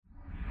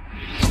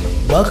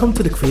Welcome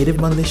to the Creative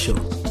Monday Show.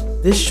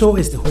 This show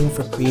is the home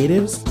for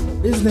creatives,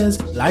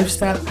 business,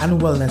 lifestyle, and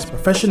wellness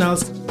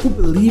professionals who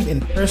believe in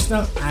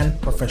personal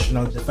and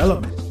professional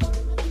development.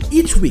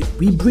 Each week,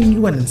 we bring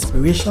you an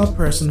inspirational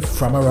person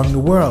from around the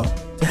world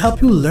to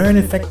help you learn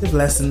effective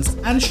lessons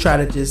and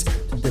strategies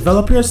to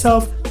develop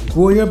yourself,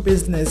 grow your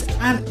business,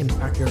 and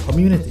impact your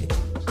community.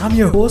 I'm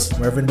your host,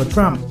 Mervin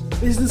Butram,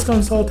 business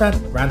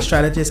consultant, brand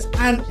strategist,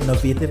 and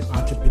innovative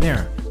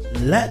entrepreneur.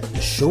 Let the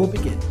show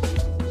begin.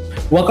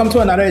 Welcome to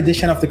another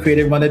edition of the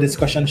Creative Monday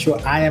Discussion Show.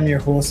 I am your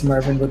host,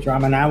 Mervin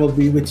Butram, and I will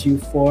be with you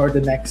for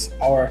the next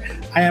hour.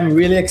 I am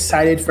really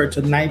excited for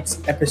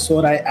tonight's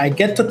episode. I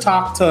get to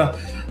talk to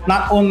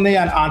not only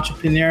an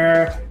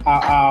entrepreneur,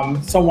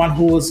 someone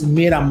who's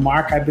made a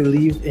mark, I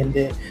believe, in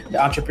the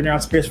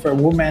entrepreneurial space, for a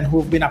woman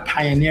who's been a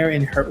pioneer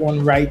in her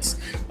own rights,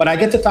 but I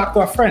get to talk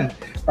to a friend,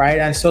 right?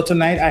 And so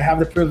tonight I have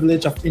the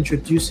privilege of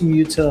introducing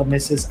you to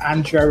Mrs.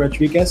 Andrea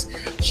Rodriguez.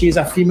 She's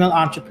a female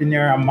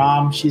entrepreneur, a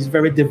mom. She's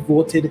very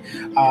devoted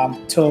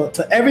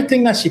to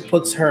everything that she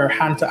puts her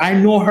hand to. I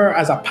know her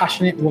as a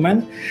passionate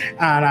woman,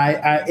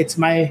 and it's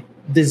my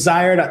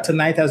desire that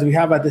tonight, as we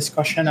have a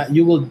discussion, that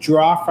you will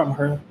draw from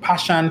her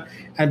passion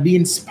and be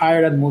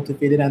inspired and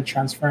motivated and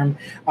transformed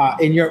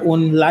in your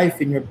own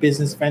life, in your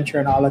business venture,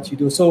 and all that you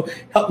do. So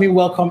help me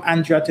welcome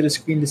Andrea to the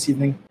screen this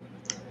evening.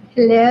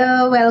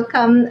 Hello,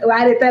 welcome.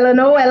 I didn't tell you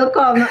no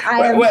welcome.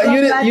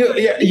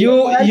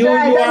 You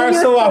are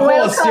so a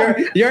host.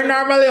 You're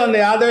normally on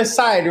the other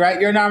side, right?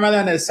 You're normally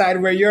on the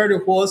side where you're the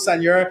host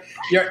and you're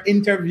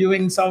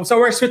interviewing some. So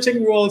we're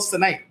switching roles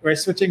tonight. We're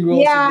switching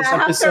roles in this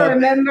episode. I have to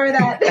remember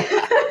that.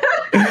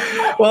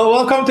 Well,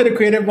 welcome to the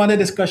Creative Monday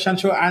Discussion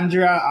Show,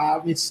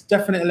 Andrea. It's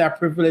definitely a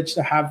privilege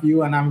to have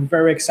you, and I'm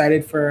very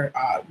excited for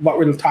what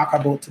we'll talk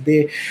about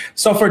today.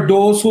 So for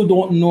those who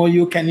don't know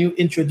you, can you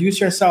introduce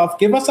yourself?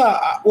 Give us an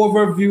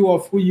overview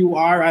of who you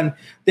are and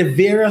the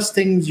various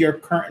things you're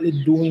currently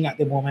doing at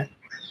the moment.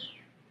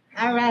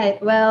 All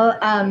right. Well,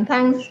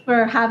 thanks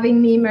for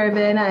having me,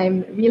 Mervin.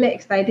 I'm really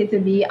excited to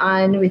be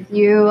on with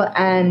you.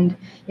 And,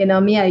 you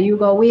know, me and you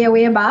go way,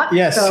 way back.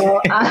 Yes.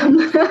 So,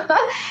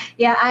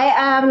 yeah, I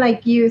am,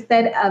 like you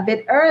said a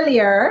bit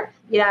earlier,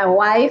 a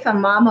wife, a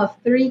mom of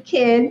 3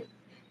 kids,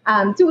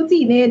 2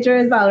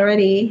 teenagers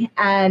already.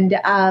 And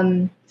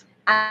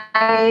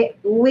I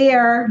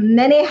wear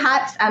many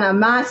hats and a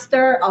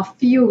master of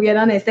few,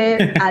 they say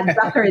a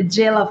Zachary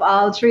Jill of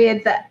all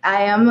trades.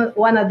 I am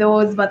one of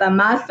those, but a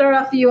master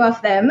of few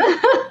of them.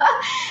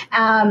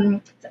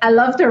 I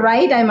love to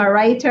write. I'm a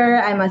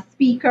writer. I'm a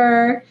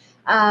speaker.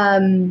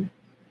 I'm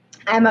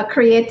a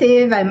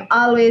creative. I'm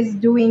always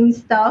doing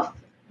stuff.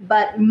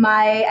 But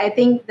I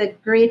think the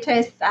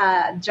greatest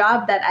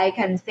job that I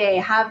can say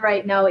I have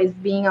right now is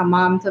being a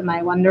mom to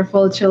my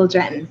wonderful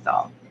children.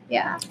 So.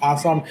 Yeah.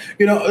 Awesome.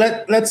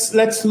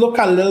 Let's look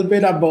a little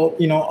bit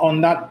about, on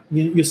that.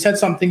 You said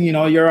something,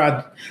 you're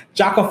a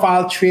jack of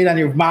all trade and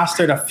you've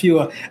mastered a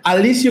few.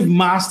 At least you've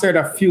mastered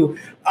a few.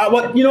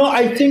 But,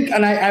 I think,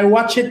 and I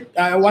watch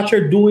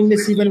her doing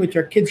this even with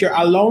your kids, you're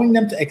allowing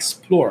them to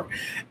explore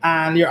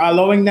and you're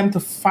allowing them to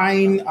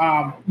find,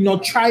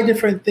 try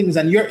different things.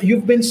 And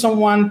you've been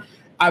someone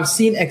I've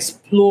seen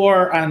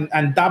explore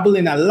and dabble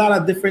in a lot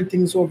of different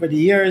things over the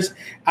years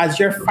as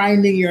you're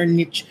finding your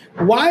niche.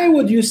 Why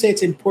would you say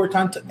it's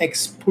important to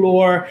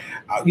explore?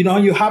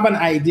 You have an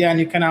idea and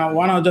you kind of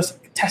want to just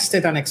test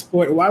it and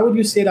explore it. Why would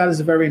you say that is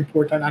very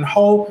important? And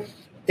how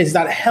is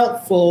that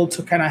helpful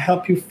to kind of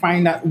help you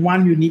find that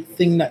one unique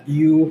thing that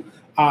you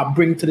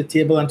bring to the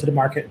table and to the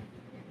market?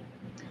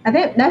 I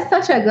think that's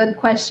such a good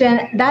question.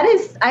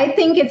 I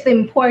think it's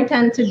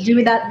important to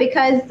do that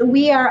because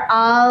we are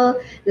all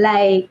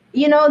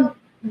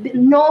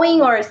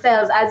knowing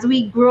ourselves. As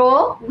we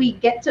grow, we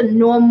get to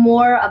know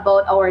more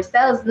about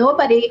ourselves.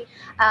 Nobody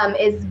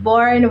is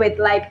born with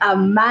like a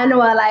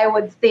manual, I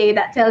would say,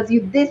 that tells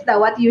you this, that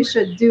what you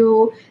should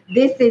do.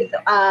 This is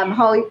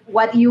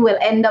what you will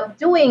end up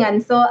doing.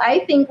 And so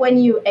I think when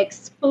you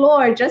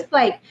explore, just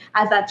like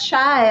as a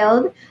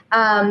child,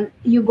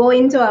 you go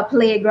into a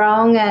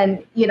playground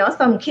and,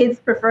 some kids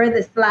prefer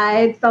the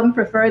slide, some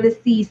prefer the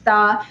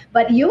seesaw,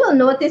 but you will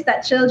notice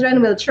that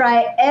children will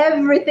try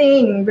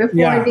everything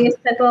before they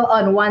settle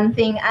on one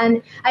thing.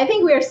 And I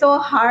think we're so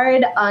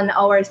hard on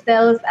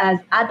ourselves as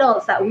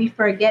adults that we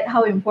forget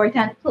how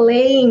important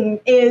playing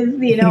is,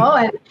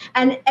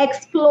 and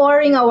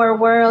exploring our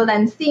world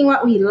and seeing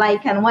what we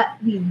like and what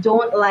we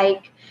don't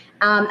like.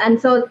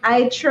 And so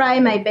I try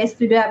my best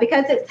to do that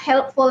because it's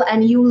helpful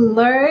and you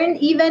learn,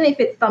 even if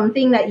it's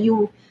something that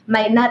you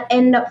might not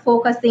end up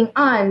focusing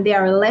on.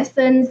 There are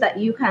lessons that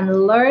you can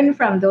learn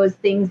from those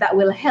things that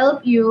will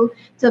help you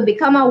to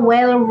become a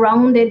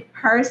well-rounded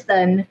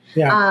person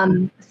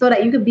so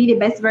that you could be the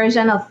best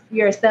version of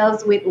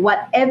yourselves with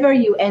whatever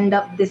you end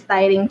up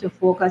deciding to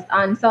focus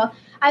on. So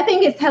I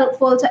think it's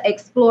helpful to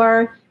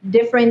explore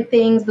different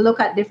things,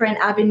 look at different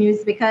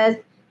avenues because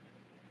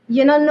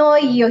you don't know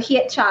you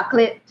hate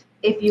chocolate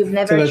if you've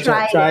never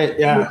tried it.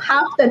 You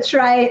have to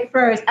try it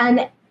first.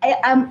 And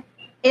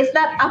it's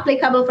not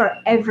applicable for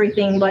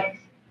everything, but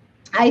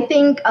I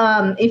think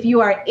if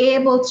you are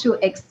able to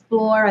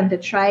explore and to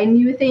try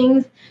new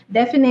things,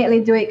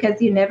 definitely do it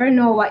because you never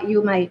know what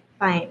you might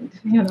find,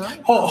 you know?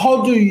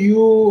 How do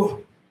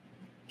you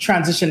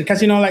transition? Because,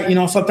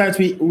 sometimes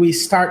we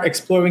start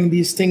exploring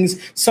these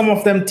things. Some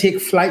of them take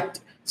flight.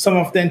 Some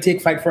of them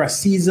take flight for a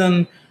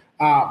season.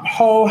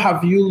 How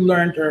have you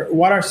learned, or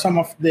what are some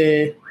of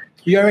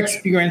your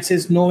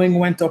experiences knowing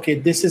when to, okay,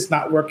 this is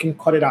not working,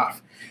 cut it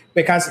off?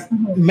 Because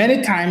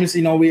many times,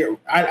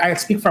 I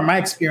speak from my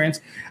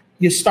experience,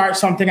 you start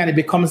something and it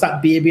becomes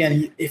that baby.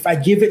 And if I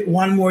give it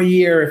one more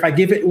year, if I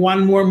give it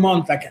one more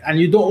month, and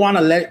you don't want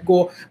to let it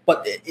go,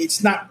 but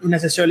it's not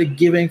necessarily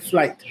giving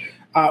flight.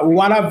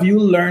 What have you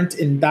learned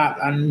in that,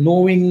 and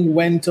knowing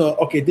when to,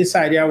 okay, this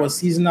idea was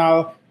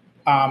seasonal,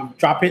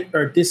 drop it,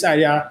 or this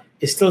idea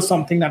is still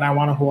something that I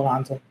want to hold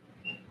on to?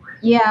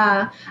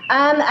 Yeah.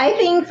 I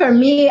think for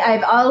me,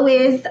 I've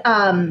always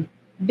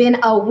been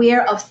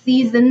aware of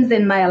seasons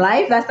in my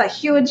life. That's a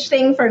huge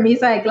thing for me.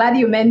 So I'm glad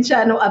you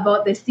mentioned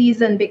about the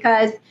season,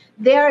 because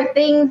there are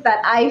things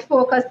that I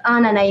focus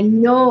on and I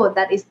know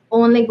that it's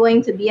only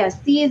going to be a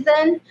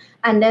season.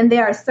 And then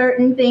there are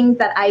certain things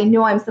that I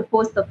know I'm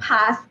supposed to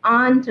pass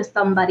on to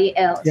somebody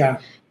else. Yeah.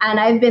 And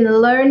I've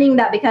been learning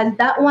that, because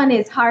that one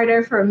is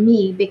harder for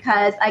me,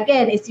 because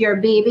again, it's your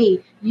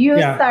baby. You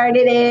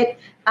started it.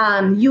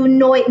 You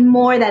know it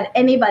more than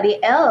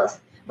anybody else.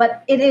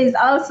 But it is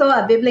also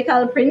a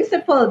biblical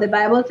principle. The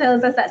Bible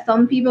tells us that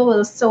some people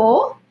will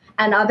sow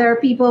and other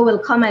people will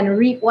come and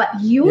reap what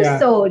you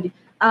sowed.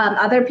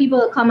 Other people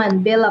will come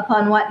and build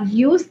upon what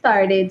you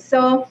started.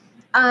 So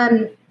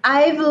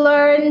I've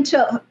learned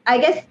to, I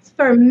guess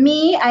for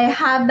me, I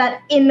have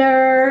that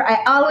inner,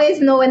 I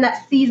always know when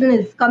that season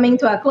is coming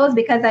to a close,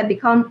 because I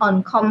become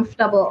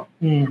uncomfortable.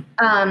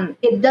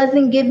 It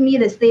doesn't give me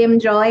the same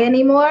joy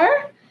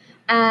anymore.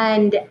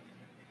 And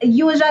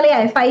usually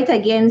I fight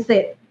against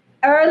it.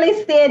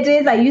 Early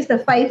stages, I used to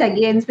fight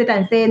against it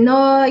and say,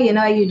 no,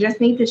 you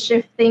just need to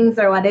shift things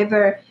or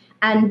whatever.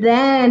 And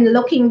then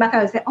looking back,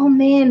 I would say, oh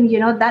man,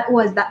 that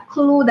was that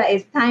clue that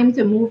it's time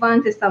to move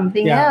on to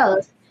something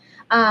else.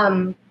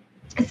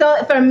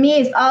 So for me,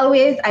 it's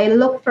always, I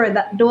look for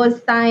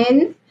those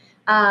signs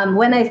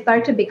when I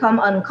start to become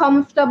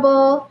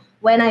uncomfortable,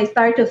 when I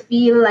start to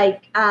feel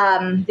like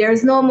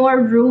there's no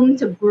more room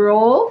to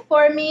grow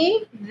for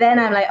me. Then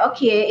I'm like,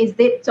 okay, is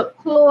it to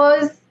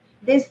close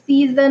this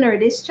season or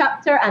this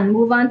chapter and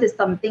move on to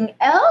something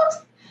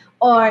else?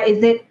 Or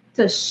is it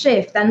to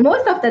shift? And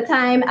most of the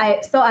time,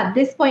 so at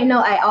this point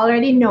now, I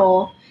already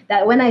know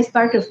that when I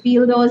start to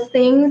feel those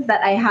things,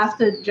 that I have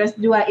to just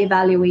do an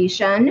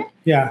evaluation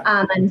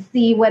and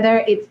see whether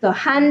it's to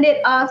hand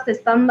it off to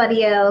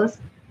somebody else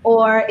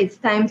or it's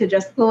time to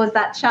just close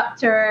that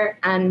chapter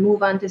and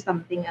move on to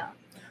something else.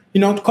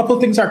 A couple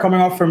of things are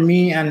coming up for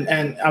me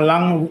and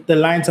along the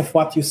lines of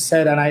what you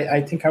said, and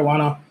I think I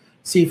want to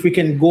see if we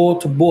can go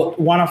to both.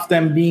 One of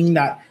them being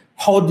that,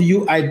 how do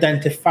you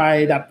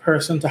identify that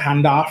person to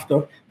hand off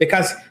to?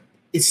 Because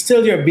it's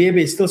still your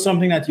baby. It's still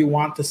something that you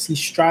want to see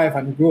strive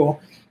and grow.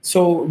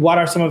 So what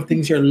are some of the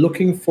things you're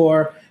looking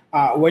for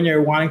when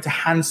you're wanting to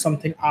hand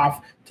something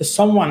off to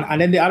someone? And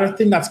then the other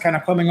thing that's kind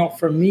of coming up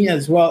for me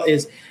as well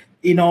is,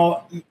 and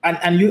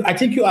you, I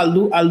think you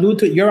allude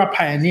to, you're a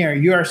pioneer.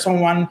 You are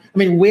someone,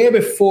 way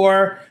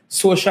before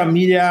social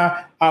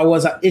media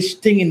was a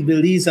thing in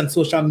Belize and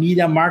social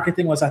media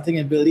marketing was a thing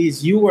in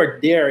Belize. You were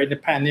there in the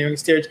pioneering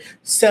stage,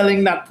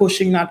 selling that,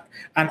 pushing that,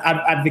 and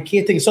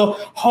advocating. So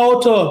how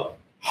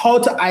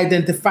to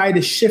identify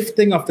the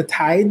shifting of the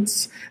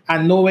tides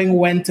and knowing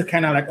when to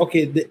kind of like,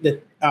 okay,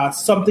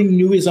 something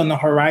new is on the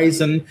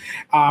horizon,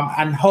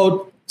 and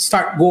how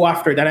go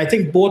after that. I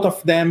think both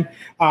of them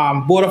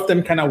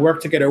kind of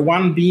work together.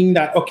 One being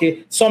that,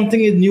 okay, something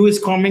new is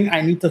coming.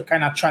 I need to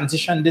kind of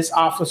transition this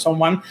off to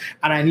someone,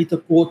 and I need to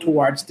go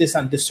towards this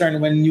and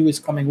discern when new is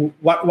coming.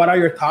 What are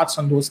your thoughts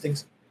on those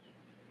things?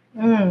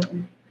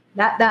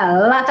 That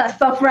a lot of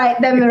stuff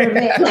right there,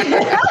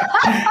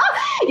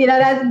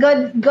 that's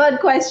good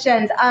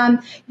questions.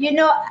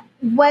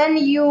 When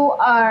you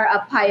are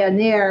a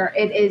pioneer,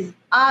 it is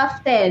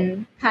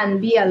often can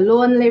be a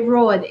lonely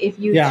road if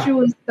you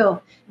choose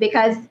to,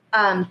 because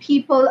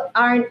people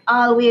aren't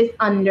always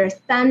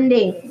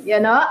understanding,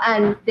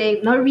 and they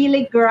not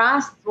really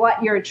grasp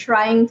what you're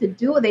trying to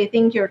do. They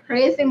think you're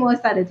crazy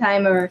most of the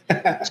time, or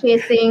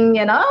chasing,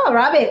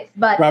 rabbits.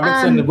 But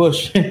rabbits in the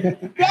bush.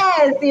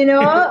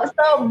 Yes,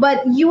 So,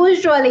 but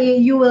usually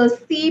you will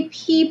see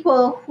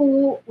people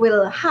who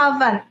will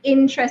have an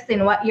interest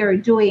in what you're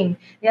doing.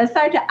 They'll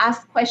start to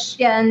ask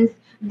questions.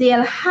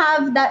 They'll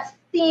have that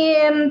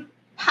same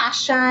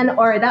passion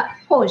or that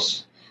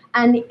push.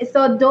 And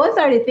so those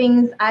are the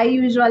things I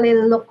usually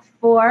look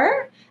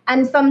for.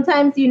 And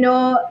sometimes,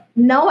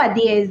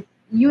 nowadays,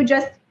 you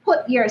just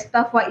put your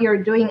stuff, what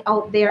you're doing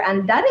out there,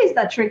 and that is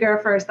the trigger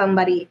for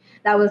somebody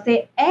that will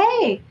say,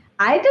 hey,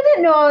 I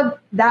didn't know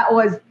that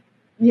was,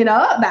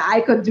 that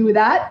I could do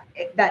that.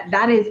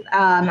 That is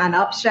an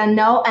option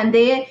now. And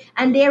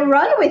they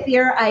run with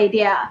your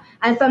idea.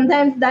 And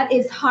sometimes that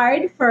is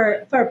hard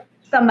for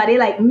somebody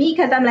like me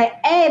because I'm like,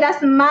 hey,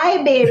 that's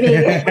my baby.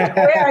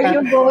 Where are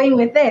you going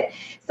with it?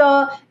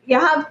 So you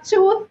have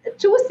two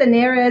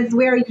scenarios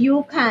where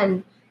you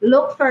can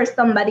look for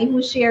somebody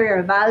who share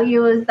your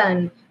values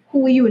and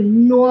who you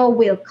know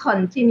will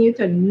continue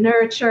to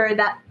nurture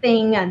that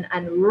thing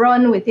and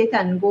run with it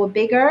and go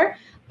bigger.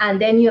 And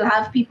then you'll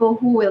have people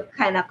who will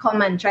kind of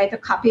come and try to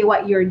copy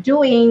what you're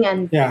doing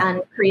and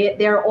create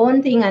their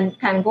own thing and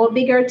can go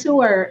bigger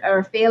too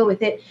or fail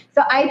with it.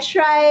 So I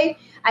try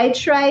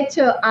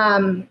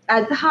to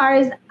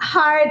as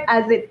hard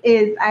as it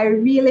is, I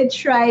really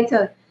try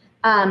to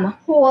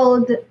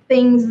hold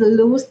things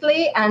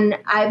loosely, and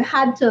I've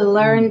had to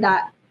learn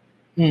that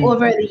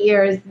over the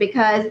years,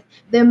 because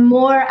the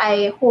more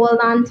I hold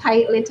on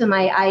tightly to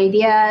my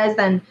ideas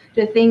and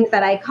to things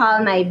that I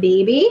call my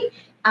baby,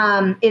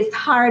 it's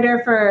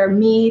harder for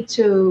me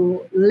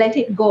to let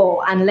it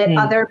go and let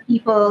other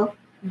people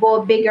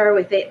go bigger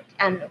with it,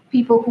 and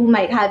people who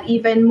might have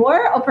even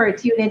more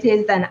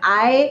opportunities than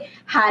I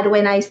had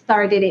when I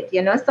started it,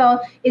 So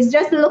it's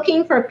just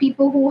looking for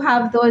people who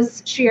have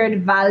those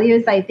shared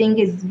values, I think,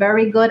 is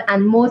very good.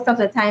 And most of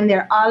the time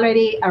they're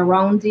already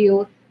around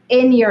you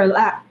in your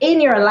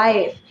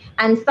life.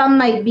 And some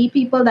might be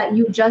people that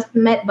you just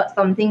met, but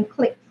something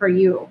clicked for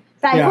you.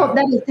 So I hope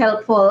that is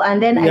helpful.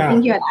 And then I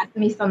think you had asked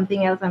me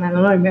something else, and I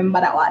don't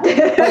remember that one.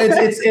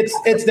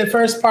 it's the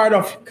first part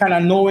of kind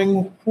of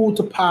knowing who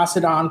to pass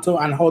it on to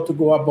and how to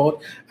go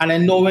about, and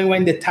then knowing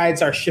when the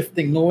tides are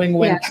shifting, knowing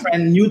when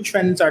new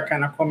trends are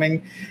kind of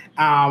coming,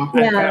 and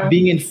kind of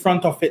being in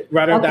front of it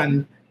rather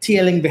than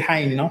tailing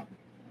behind.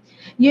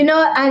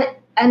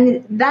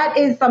 And that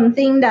is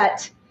something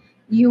that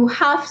you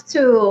have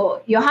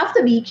to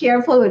be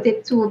careful with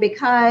it too,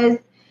 because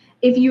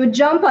if you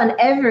jump on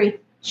every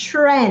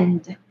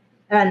trend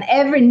and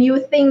every new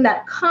thing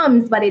that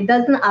comes, but it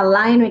doesn't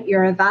align with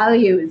your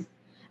values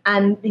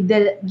and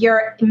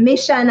your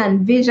mission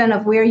and vision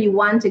of where you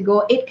want to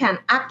go, it can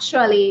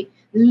actually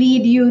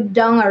lead you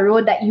down a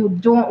road that you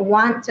don't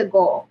want to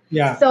go.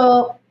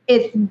 So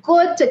it's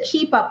good to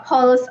keep a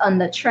pulse on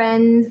the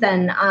trends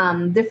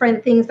and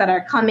different things that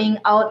are coming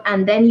out,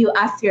 and then you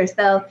ask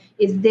yourself,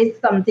 is this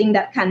something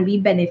that can be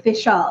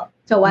beneficial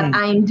to what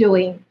I'm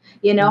doing?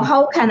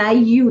 How can I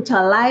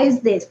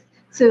utilize this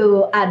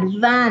to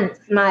advance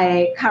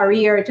my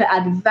career, to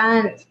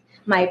advance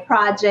my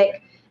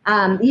project,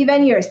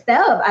 even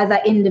yourself as an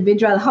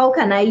individual? How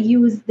can I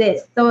use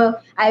this? So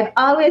I've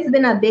always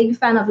been a big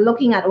fan of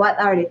looking at what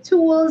are the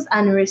tools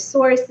and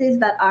resources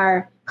that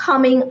are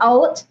coming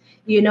out,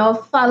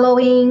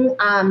 following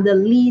the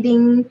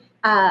leading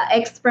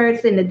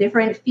experts in the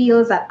different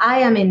fields that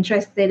I am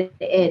interested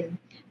in,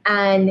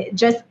 and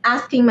just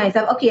asking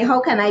myself, okay,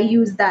 how can I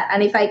use that?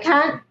 And if I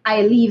can't,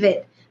 I leave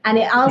it. And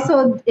it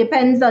also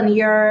depends on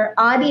your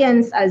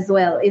audience as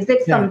well. Is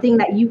it something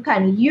that you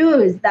can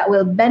use that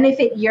will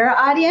benefit your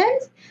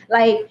audience?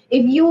 Like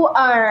if you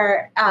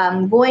are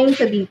going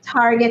to be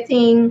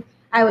targeting,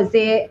 I would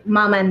say,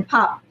 mom and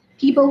pop,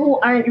 people who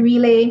aren't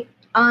really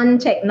on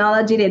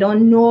technology, they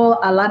don't know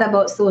a lot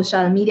about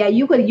social media.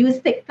 You could use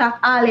TikTok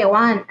all you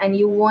want and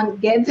you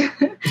won't get,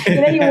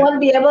 you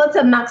won't be able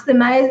to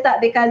maximize that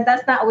because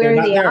that's not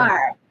where they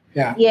are.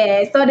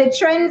 So the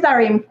trends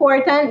are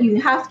important.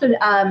 You have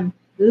to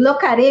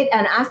look at it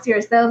and ask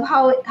yourself,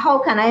 how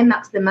can I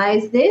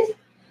maximize this?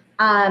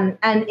 And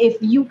if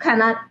you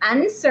cannot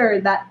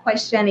answer that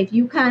question, if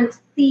you can't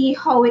see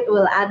how it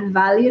will add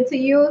value to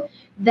you,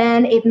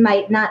 then it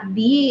might not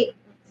be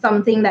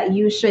something that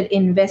you should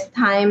invest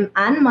time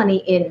and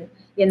money in,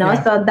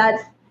 So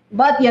that's,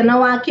 but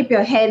keep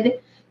your head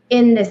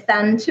in the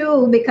sand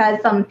too, because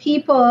some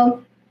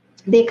people,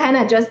 they kind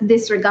of just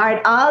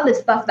disregard all the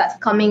stuff that's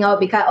coming out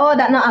because,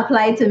 that not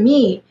apply to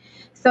me.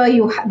 So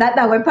that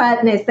our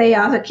partners say you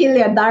have to kill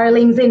your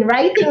darlings. In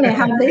writing, they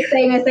have this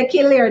saying, it's to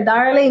kill your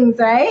darlings,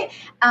 right?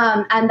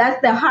 And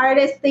that's the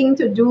hardest thing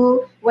to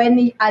do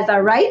as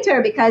a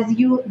writer, because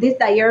this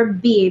is your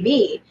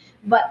baby.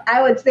 But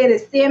I would say the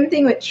same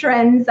thing with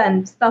trends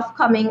and stuff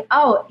coming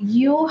out.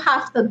 You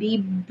have to be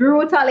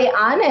brutally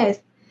honest,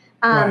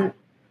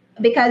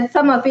 because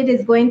some of it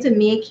is going to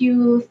make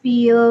you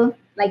feel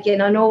like you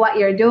don't know what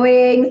you're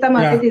doing. Some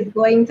of it is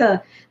going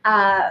to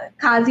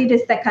cause you to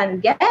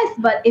second guess.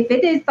 But if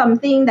it is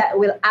something that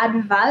will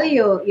add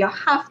value, you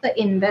have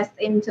to invest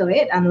into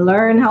it and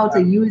learn how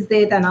to use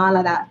it and all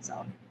of that.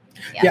 So.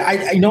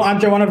 I know,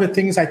 Andrea, one of the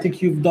things I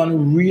think you've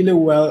done really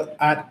well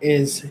at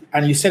is,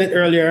 and you said it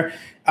earlier,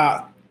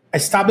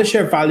 establish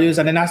your values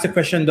and then ask the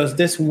question, does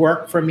this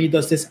work for me?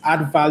 Does this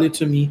add value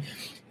to me?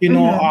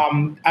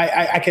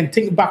 I can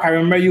think back. I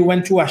remember you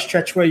went through a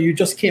stretch where you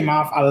just came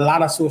off a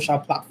lot of social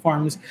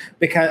platforms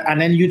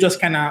and then you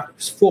just kind of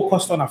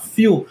focused on a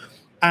few,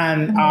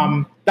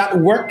 and that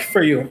worked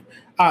for you.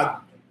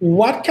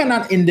 What can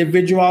an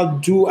individual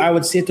do, I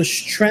would say, to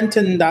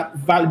strengthen that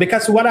value?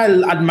 Because what I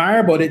admire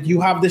about it, you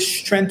have this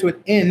strength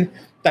within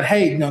that,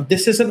 hey,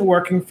 this isn't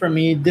working for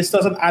me. This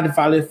doesn't add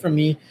value for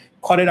me.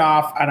 cut it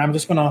off, and I'm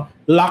just going to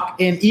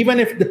lock in. Even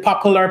if the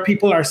popular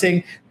people are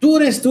saying, do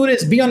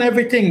this, be on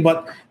everything.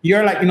 But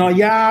you're like,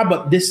 yeah,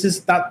 but this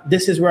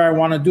is where I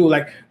want to do.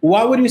 Like,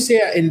 what would you say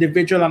an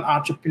individual and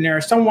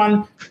entrepreneur,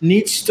 someone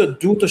needs to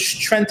do to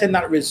strengthen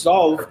that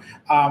resolve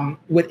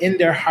within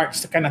their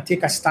hearts to kind of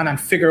take a stand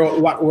and figure out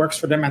what works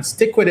for them and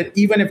stick with it,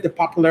 even if the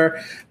popular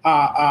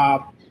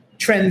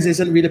trends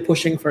isn't really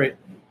pushing for it?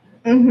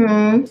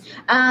 I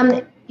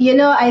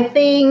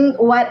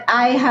think what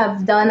I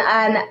have done,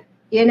 and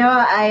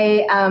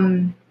I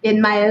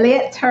in my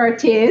late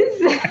 30s,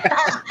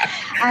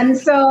 and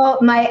so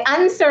my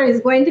answer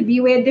is going to be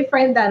way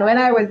different than when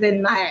I was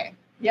in my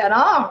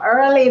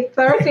early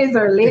 30s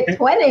or late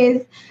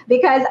 20s,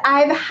 because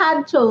I've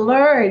had to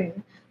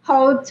learn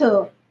how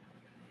to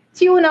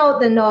tune out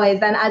the noise.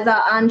 And as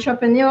an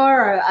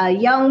entrepreneur or a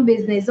young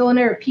business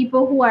owner,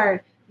 people who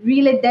are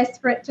really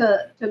desperate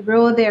to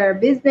grow their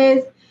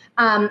business,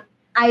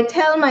 I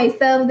tell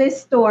myself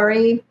this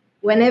story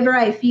whenever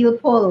I feel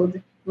pulled,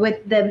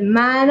 with the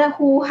man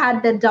who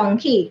had the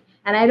donkey.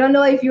 And I don't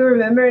know if you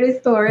remember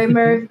this story,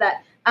 Merv,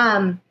 that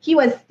he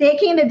was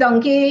taking the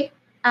donkey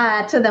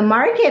to the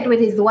market with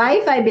his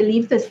wife, I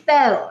believe, to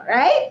sell,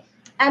 right?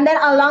 And then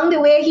along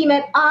the way, he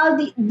met all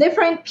the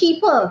different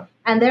people.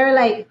 And they're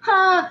like,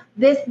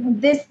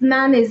 this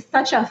man is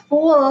such a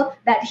fool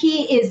that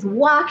he is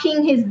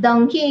walking his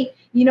donkey.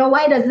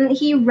 Why doesn't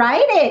he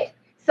ride it?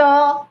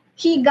 So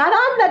he got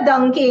on the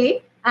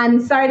donkey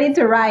and started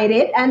to ride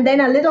it. And then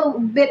a little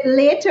bit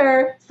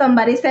later,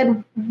 somebody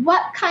said,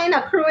 what kind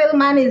of cruel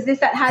man is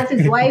this that has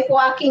his wife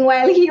walking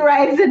while he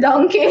rides the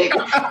donkey?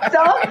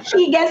 So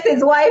he gets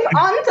his wife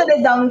onto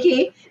the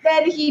donkey.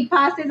 Then he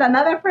passes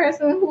another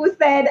person who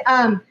said,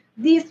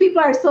 these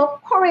people are so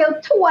cruel,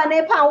 two and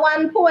a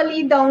one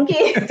poorly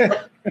donkey. So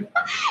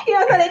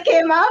they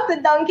came off the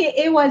donkey.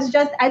 It was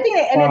just, I think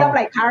they ended up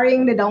like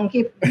carrying the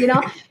donkey.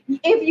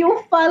 If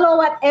you follow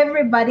what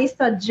everybody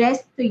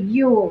suggests to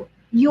you,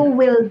 you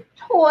will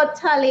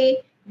totally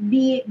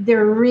be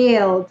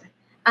derailed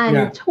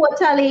and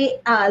totally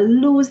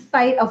lose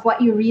sight of what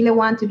you really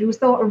want to do.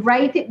 So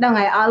write it down.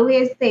 I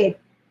always say,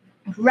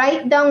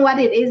 write down what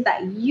it is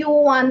that you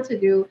want to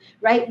do.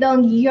 Write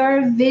down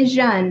your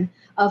vision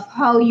of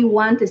how you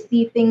want to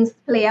see things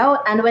play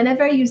out. And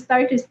whenever you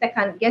start to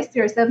second guess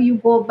yourself, you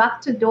go back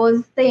to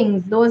those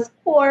things, those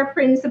core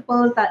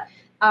principles that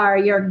are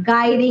your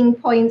guiding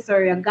points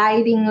or your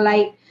guiding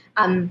light.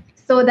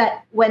 So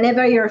that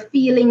whenever you're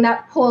feeling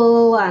that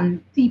pull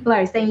and people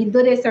are saying you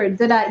do this or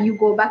do that, you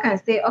go back and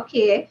say,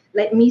 okay,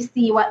 let me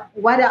see what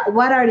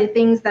are the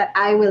things that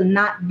I will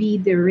not be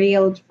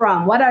derailed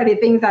from? What are the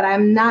things that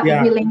I'm not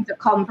willing to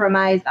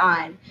compromise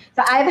on?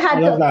 So I've had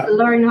to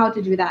learn how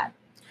to do that.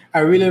 I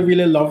really,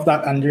 really love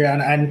that, Andrea,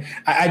 and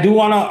I do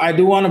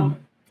wanna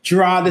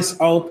draw this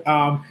out.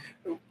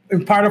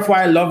 And part of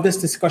why I love this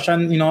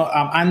discussion,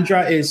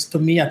 Andrea is to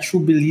me a true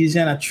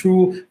Belizean, a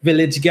true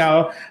village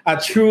gal, a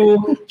true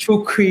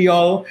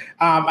Creole.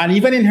 And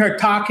even in her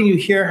talking, you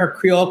hear her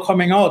Creole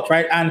coming out,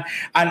 right? And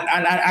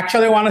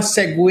actually I want to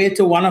segue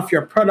to one of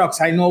your products.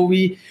 I know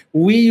we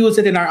use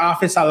it in our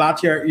office a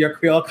lot, your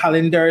Creole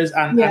calendars,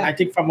 and I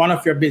think from one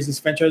of your business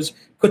ventures,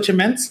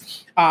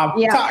 Couchements.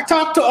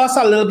 Talk to us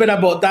a little bit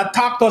about that.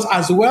 Talk to us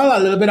as well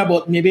a little bit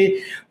about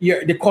maybe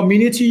the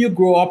community you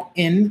grew up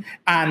in,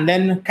 and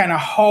then kind of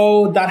how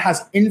that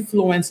has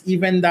influenced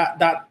even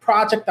that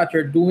project that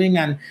you're doing,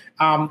 and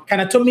kind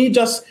of, to me,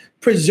 just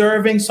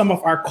preserving some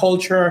of our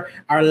culture,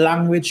 our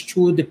language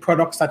through the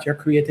products that you're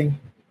creating.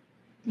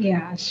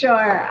 Yeah,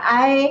 sure.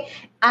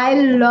 I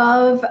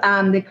love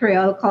the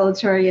Creole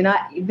culture,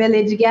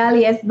 village gal,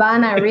 yes,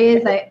 born and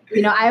raised.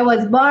 I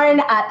was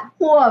born at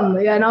home,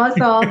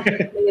 so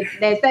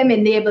they say my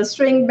neighbor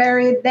string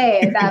buried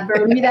there, that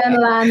Bermuda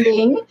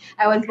Landing.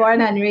 I was born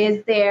and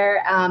raised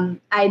there.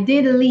 I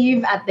did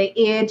leave at the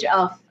age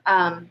of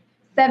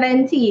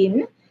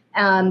 17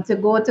 to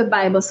go to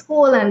Bible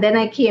school, and then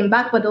I came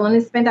back, but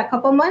only spent a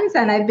couple months,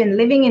 and I've been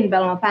living in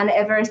Belmopan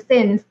ever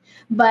since.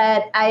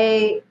 But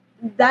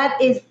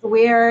that is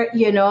where,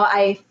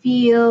 I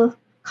feel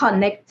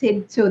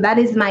connected to. That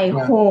is my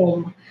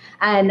home.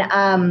 And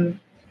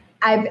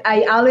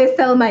I always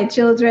tell my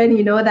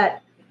children,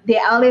 that they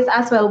always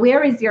ask, well,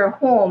 where is your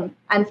home?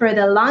 And for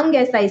the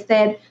longest, I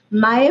said,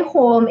 my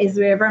home is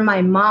wherever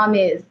my mom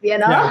is,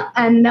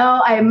 And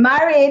now I'm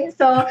married,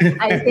 so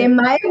I say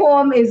my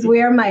home is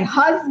where my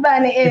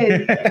husband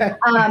is.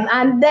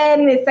 And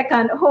then the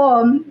second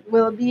home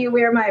will be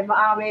where my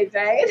mom is,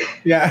 right?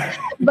 Yeah.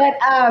 But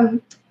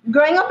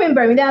growing up in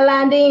Bermuda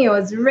Landing, it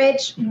was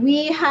rich.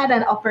 We had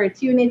an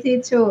opportunity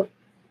to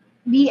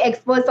be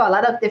exposed to a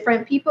lot of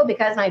different people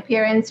because my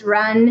parents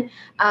ran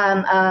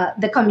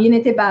the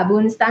community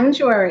baboon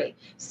sanctuary.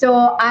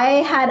 So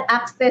I had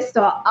access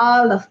to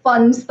all the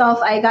fun stuff.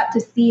 I got to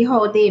see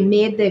how they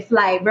made the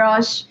fly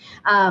brush,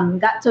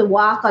 got to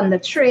walk on the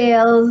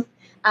trails.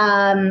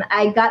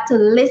 I got to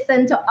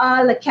listen to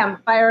all the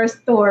campfire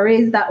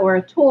stories that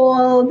were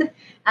told,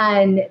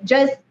 and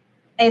just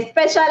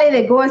especially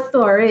the ghost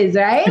stories,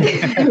 right?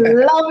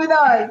 Love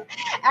those.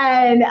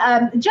 And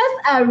just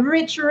a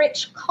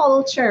rich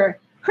culture.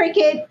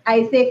 Cricket,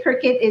 I say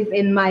cricket is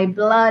in my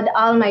blood.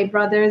 All my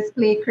brothers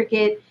play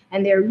cricket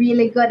and they're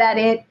really good at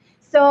it.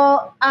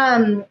 So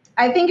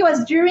I think it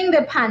was during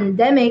the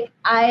pandemic,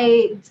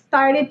 I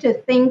started to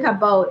think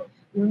about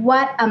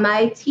what am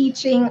I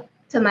teaching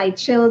to my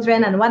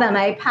children and what am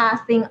I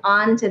passing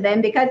on to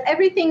them, because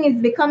everything is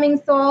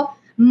becoming so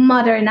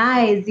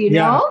modernized, you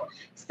know?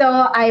 So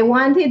I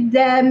wanted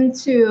them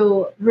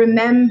to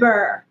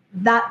remember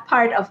that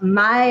part of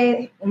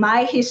my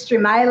history,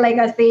 my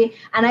legacy.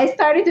 And I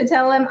started to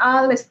tell them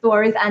all the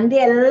stories, and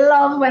they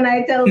love when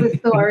I tell the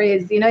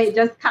stories. You know, it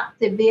just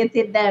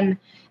captivated them.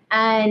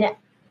 And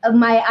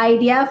my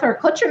idea for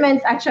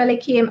accoutrements actually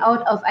came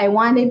out of, I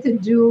wanted to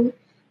do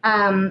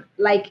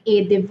like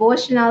a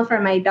devotional for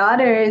my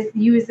daughters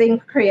using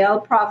Creole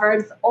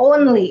proverbs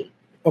only.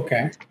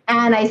 Okay.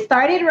 And I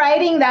started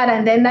writing that,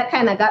 and then that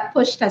kind of got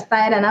pushed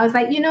aside. And I was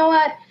like, you know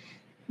what?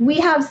 We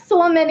have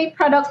so many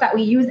products that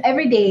we use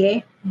every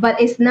day,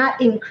 but it's not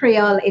in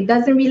Creole. It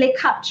doesn't really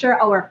capture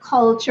our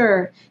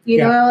culture. You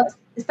know,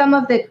 some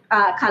of the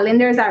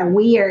calendars are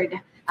weird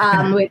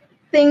with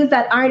things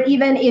that aren't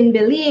even in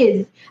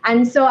Belize.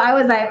 And so I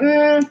was like,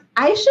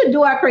 I should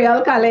do a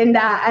Creole calendar.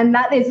 And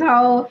that is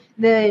how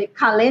the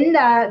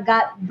calendar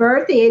got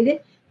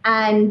birthed.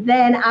 And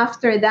then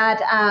after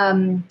that,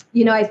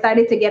 you know, I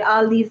started to get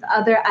all these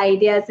other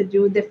ideas to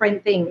do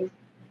different things.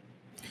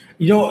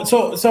 You know,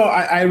 so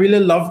I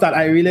really love that.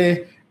 I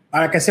really,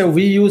 like I said,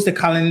 we use the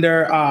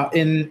calendar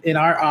in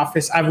our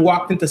office. I've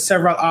walked into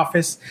several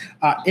offices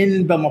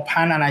in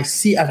Belmopan, and I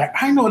was like,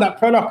 I know that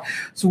product.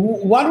 So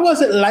what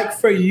was it like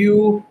for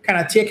you kind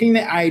of taking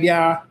the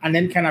idea and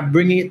then kind of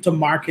bringing it to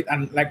market?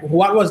 And like,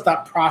 what was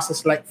that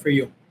process like for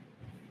you?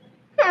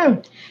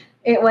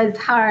 It was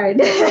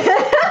hard.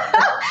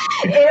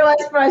 It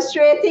was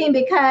frustrating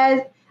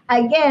because,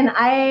 again,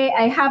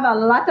 I have a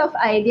lot of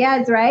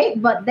ideas,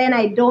 right? But then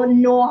I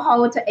don't know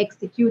how to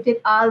execute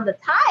it all the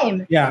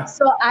time. Yeah.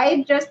 So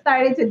I just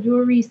started to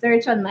do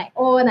research on my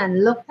own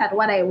and looked at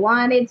what I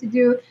wanted to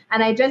do.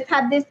 And I just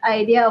had this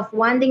idea of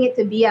wanting it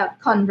to be a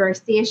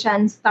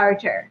conversation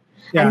starter.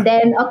 Yeah. And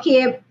then,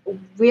 okay,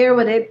 where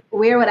would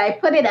I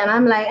put it? And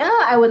I'm like,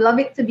 I would love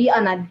it to be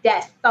on a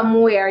desk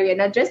somewhere, you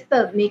know, just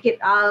to make it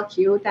all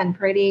cute and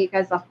pretty,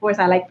 because of course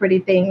I like pretty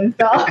things.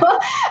 So,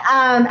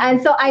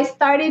 and so I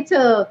started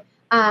to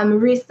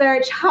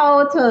research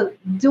how to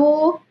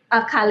do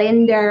a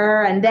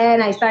calendar, and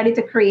then I started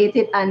to create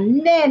it,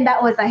 and then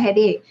that was a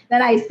headache.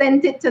 Then I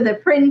sent it to the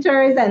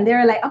printers, and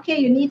they're like, okay,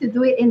 you need to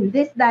do it in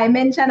this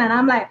dimension, and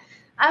I'm like,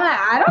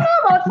 I don't know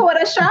about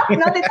Photoshop.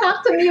 Now they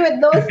talk to me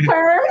with those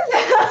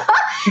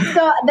terms.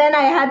 So then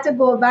I had to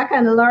go back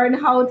and learn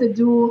how to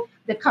do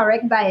the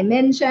correct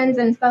dimensions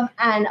and stuff.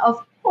 And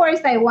of course,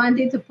 I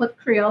wanted to put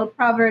Creole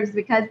proverbs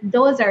because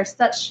those are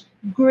such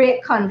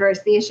great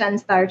conversation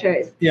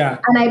starters. Yeah.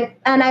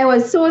 And I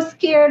was so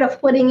scared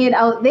of putting it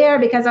out there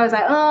because I was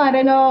like, I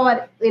don't know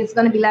what it's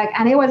going to be like.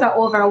 And it was an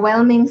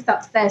overwhelming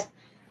success.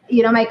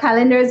 You know, my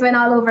calendars went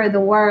all over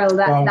the world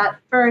that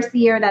first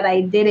year that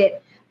I did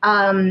it.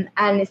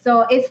 And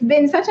so it's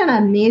been such an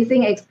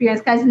amazing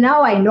experience because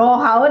now I know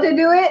how to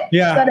do it.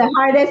 Yeah. So the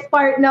hardest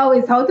part now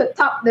is how to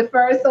top the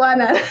first one.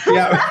 And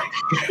How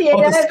to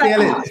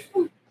scale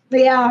it.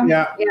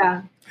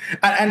 Yeah.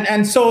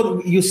 And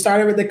so you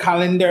started with the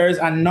calendars,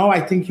 and now I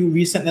think you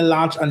recently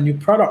launched a new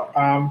product.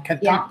 Can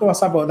you talk to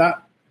us about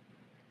that?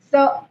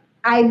 So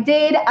I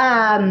did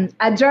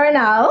a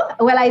journal.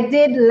 Well, I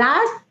did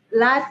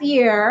last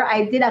year.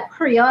 I did a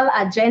Creole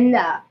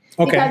agenda.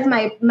 Okay. Because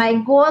my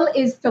goal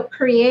is to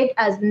create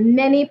as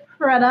many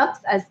products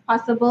as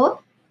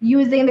possible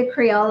using the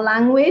Creole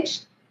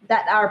language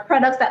that are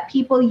products that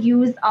people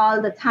use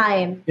all the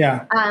time.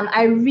 Yeah.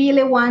 I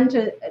really want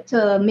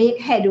to make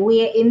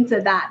headway into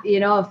that, you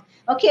know.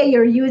 Okay,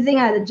 you're using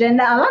an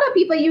agenda. A lot of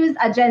people use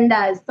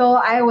agendas. So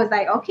I was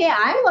like, okay,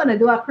 I'm going to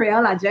do a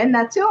Creole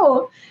agenda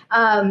too.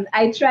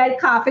 I tried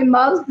coffee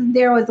mugs.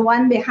 There was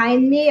one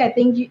behind me. I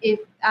think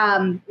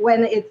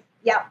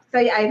so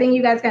I think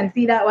you guys can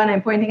see that one.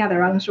 I'm pointing at the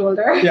wrong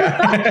shoulder.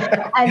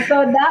 Yeah. And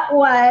so that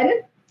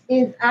one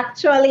is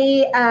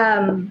actually,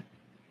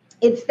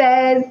 it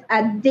says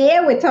a day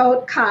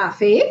without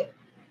coffee,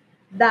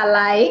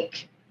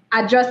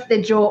 adjust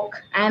the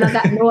joke. And I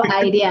got no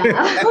idea.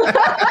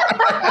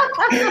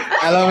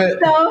 I love it.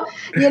 So,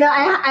 you know,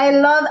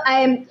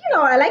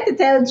 I like to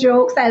tell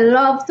jokes. I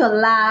love to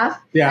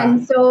laugh. Yeah.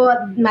 And so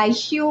my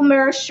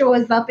humor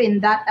shows up in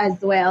that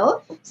as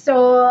well.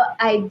 So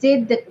I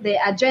did the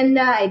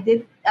agenda. I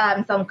did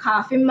some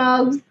coffee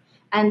mugs.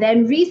 And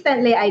then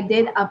recently I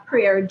did a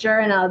prayer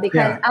journal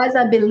because as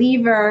a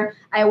believer,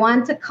 I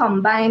want to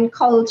combine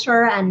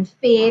culture and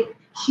faith,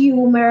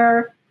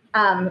 humor,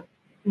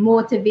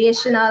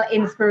 motivational,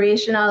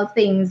 inspirational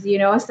things, you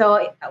know,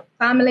 so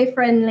family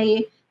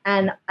friendly.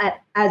 And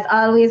as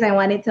always, I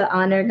wanted to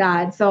honor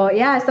God. So,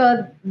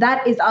 so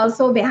that is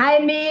also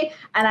behind me.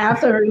 And I have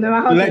to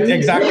remember how to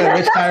exactly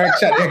which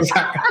direction.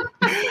 Exactly.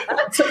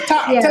 So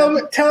Yeah.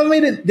 tell me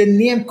the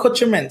name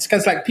Couturements,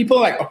 because like people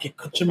are like, okay,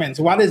 Couturements,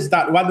 what is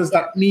that? What does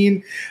that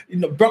mean?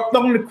 Broke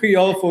down the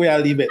Creole for where I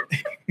leave it.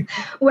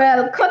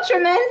 Well,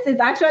 accoutrements is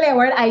actually a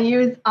word I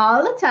use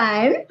all the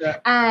time. Yeah.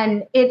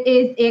 And it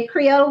is a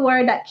Creole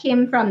word that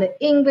came from the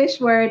English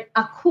word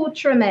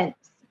accoutrement.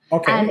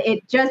 Okay. And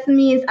it just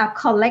means a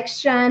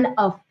collection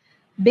of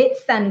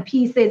bits and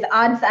pieces,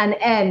 odds and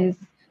ends.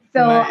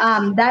 So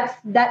Nice.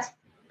 that's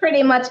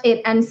pretty much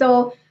it. And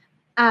so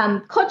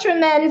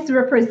accoutrements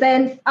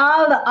represents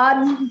all the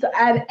odds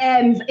and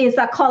ends. It's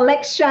a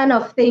collection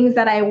of things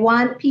that I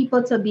want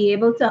people to be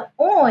able to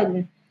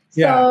own.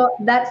 Yeah. So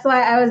that's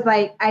why I was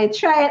like, I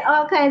tried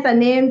all kinds of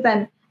names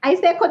and I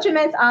say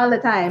accoutrements all the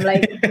time.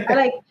 Like, I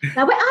like,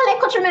 now we all like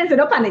accoutrements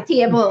up on the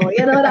table,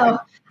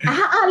 now. I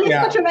have all these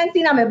accoutrements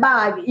in my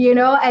bag,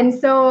 and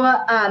so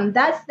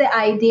that's the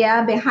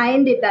idea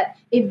behind it, that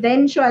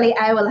eventually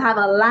I will have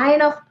a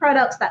line of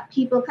products that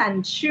people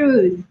can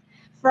choose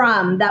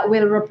from that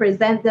will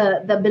represent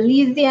the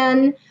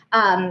Belizean,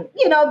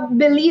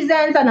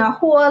 Belizeans on a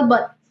whole,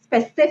 but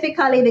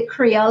specifically the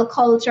Creole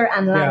culture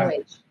and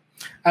language.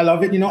 I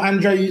love it.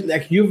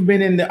 Andrea, you've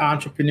been in the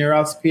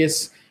entrepreneurial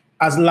space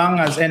as long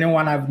as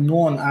anyone I've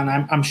known,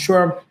 and I'm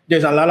sure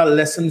there's a lot of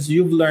lessons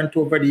you've learned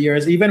over the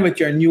years, even with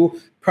your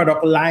new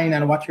product line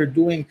and what you're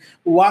doing.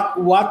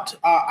 What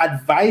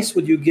advice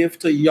would you give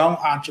to young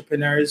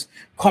entrepreneurs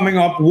coming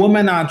up,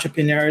 women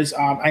entrepreneurs?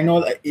 I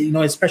know that,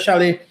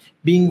 especially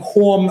being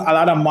home, a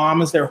lot of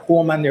moms, they're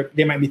home and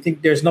they might be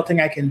think there's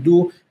nothing I can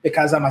do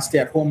because I'm a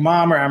stay-at-home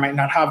mom, or I might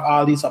not have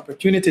all these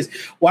opportunities.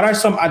 What are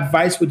some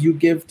advice would you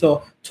give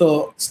to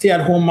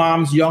stay-at-home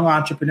moms, young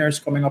entrepreneurs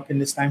coming up in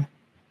this time?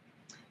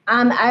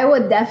 I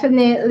would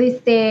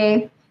definitely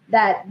say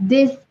that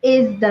this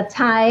is the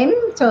time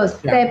to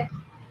step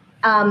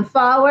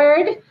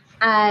forward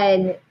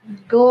and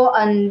go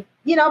and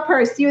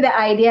pursue the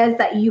ideas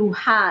that you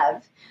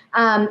have.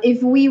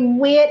 If we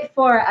wait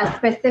for a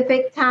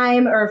specific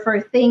time or for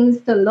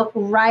things to look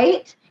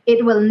right,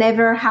 it will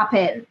never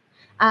happen.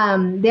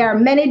 There are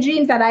many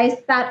dreams that I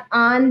sat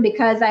on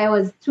because I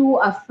was too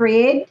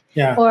afraid,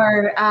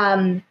 or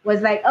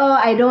was like, oh,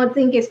 I don't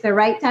think it's the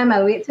right time.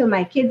 I'll wait till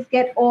my kids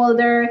get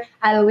older.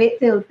 I'll wait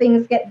till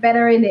things get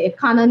better in the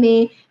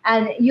economy.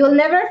 And you'll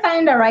never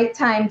find the right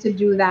time to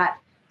do that.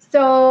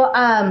 So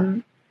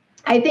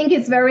I think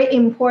it's very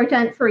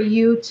important for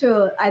you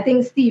to, I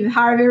think Steve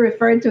Harvey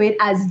referred to it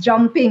as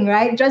jumping,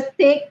 right? Just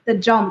take the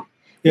jump,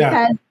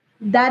 because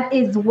that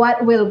is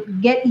what will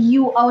get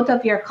you out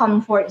of your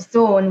comfort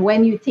zone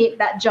when you take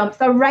that jump.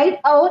 So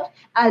write out,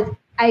 as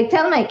I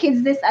tell my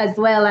kids this as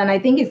well, and I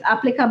think it's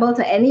applicable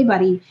to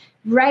anybody,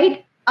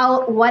 write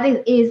out what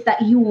it is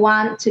that you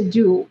want to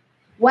do.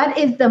 What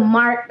is the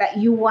mark that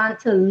you want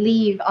to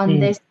leave on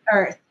this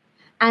earth?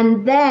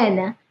 And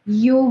then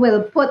you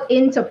will put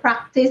into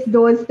practice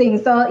those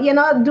things. So,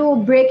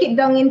 break it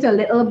down into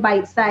little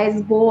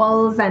bite-sized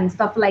goals and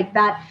stuff like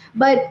that.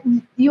 But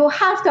you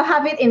have to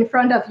have it in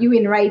front of you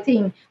in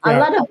writing. A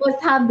lot of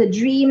us have the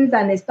dreams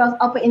and the stuff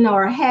up in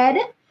our head.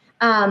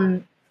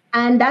 And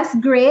that's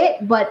great,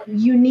 but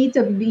you need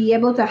to be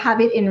able to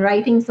have it in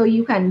writing so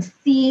you can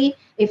see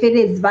if it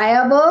is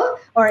viable,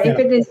 or if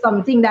it is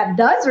something that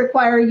does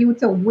require you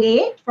to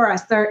wait for a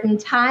certain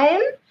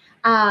time.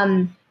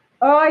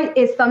 Or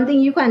it's something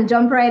you can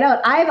jump right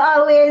out. I've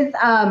always,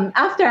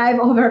 after I've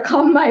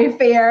overcome my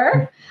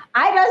fear,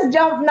 I just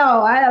jump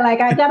now. I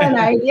got an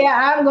idea.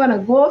 I'm going to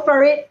go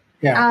for it.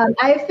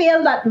 I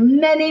failed at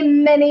many,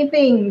 many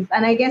things.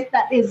 And I guess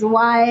that is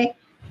why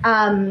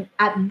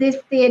at this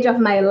stage of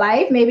my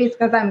life, maybe it's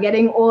because I'm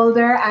getting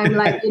older, I'm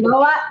like, you know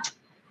what?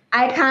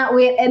 I can't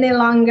wait any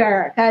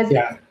longer. Because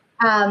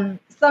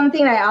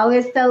something I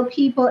always tell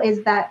people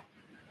is that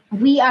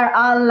we are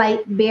all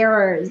light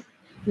bearers.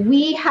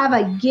 We have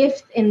a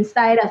gift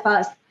inside of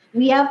us.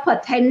 We have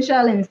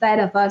potential inside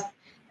of us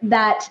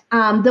that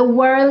the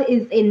world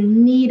is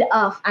in need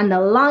of. And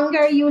the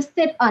longer you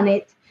sit on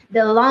it,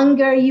 the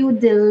longer you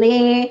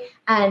delay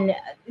and,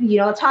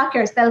 talk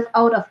yourself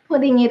out of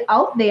putting it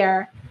out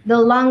there, the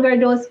longer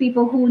those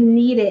people who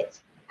need it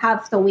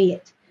have to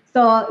wait.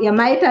 So you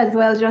might as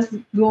well just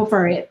go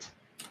for it.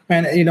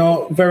 And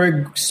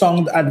very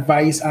sound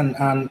advice,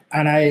 and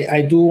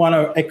I do want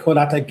to echo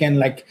that again.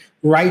 Like,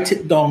 write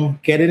it down,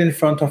 get it in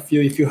front of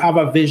you. If you have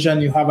a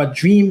vision, you have a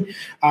dream.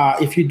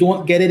 If you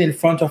don't get it in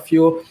front of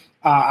you,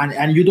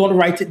 and you don't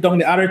write it down,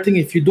 the other thing,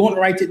 if you don't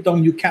write it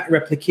down, you can't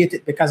replicate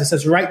it, because it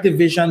says write the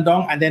vision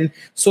down, and then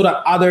so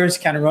that others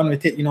can run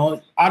with it.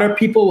 Other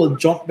people will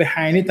jump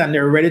behind it and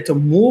they're ready to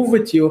move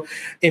with you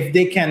if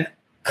they can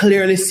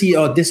clearly see,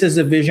 oh, this is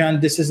the vision,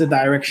 this is the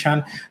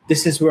direction,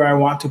 this is where I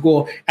want to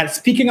go. And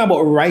speaking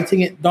about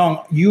writing it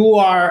down, you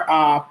are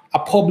a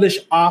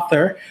published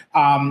author.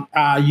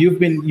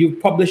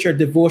 You've published your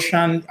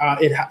devotion.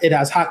 It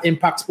has had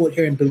impacts both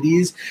here in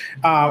Belize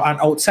and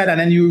outside. And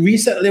then you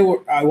recently,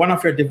 one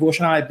of your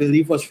devotional, I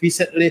believe, was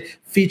recently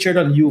featured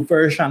on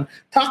YouVersion.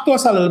 Talk to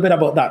us a little bit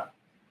about that.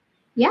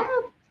 Yeah.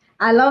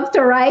 I love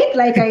to write.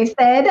 Like I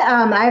said,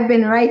 I've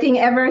been writing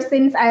ever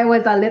since I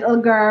was a little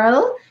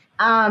girl.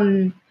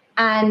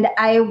 And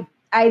I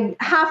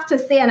have to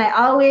say, and I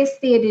always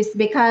say this,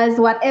 because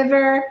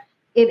whatever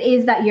it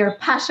is that you're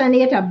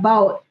passionate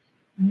about,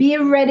 be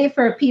ready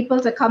for people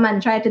to come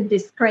and try to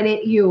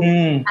discredit you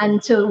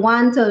and to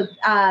want to,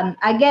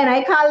 again,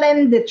 I call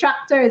them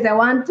detractors. I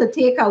want to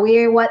take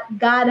away what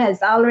God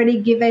has already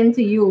given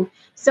to you.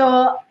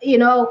 So,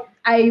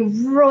 I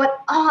wrote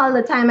all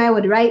the time. I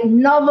would write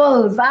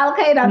novels, all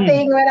kind of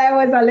thing when I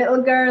was a little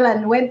girl,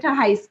 and went to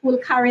high school,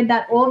 carried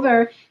that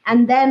over,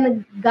 and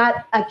then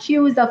got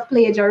accused of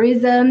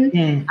plagiarism.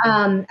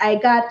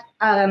 I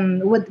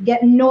would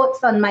get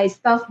notes on my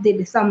stuff.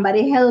 Did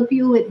somebody help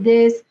you with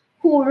this?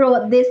 Who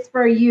wrote this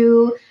for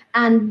you?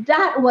 And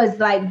that was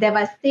like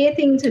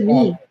devastating to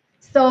me.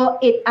 So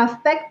it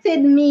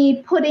affected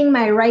me putting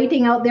my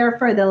writing out there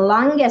for the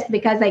longest,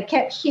 because I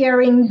kept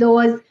hearing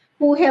those,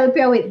 who help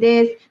you with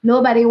this?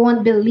 Nobody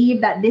won't believe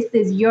that this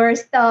is your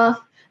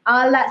stuff,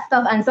 all that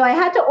stuff. And so I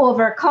had to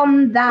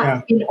overcome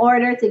that in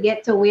order to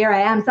get to where I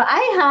am. So I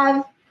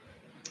have,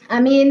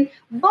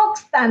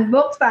 books and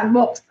books and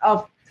books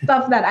of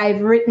stuff that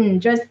I've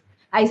written.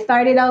 I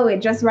started out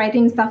with just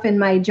writing stuff in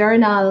my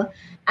journal.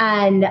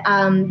 And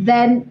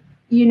then,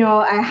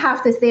 I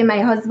have to say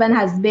my husband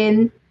has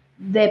been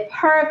the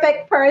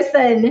perfect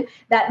person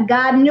that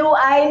God knew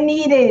I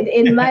needed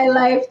in my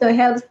life to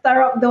help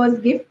stir up those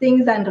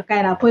giftings and to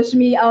kind of push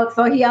me out.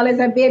 So he always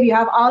said, babe, you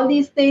have all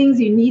these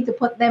things, you need to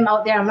put them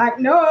out there. I'm like,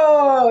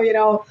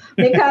 no,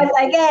 because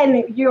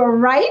again, your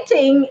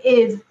writing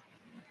it's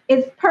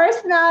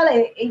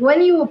personal.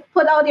 When you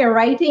put out your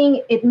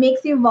writing, it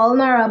makes you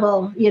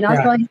vulnerable,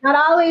 so it's not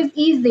always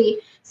easy.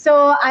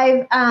 So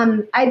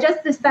I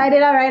just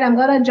decided, all right, I'm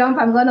going to jump,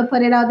 I'm going to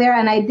put it out there.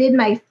 And I did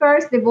my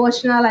first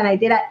devotional, and I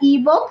did an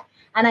ebook.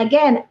 And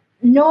again,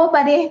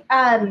 nobody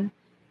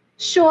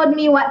showed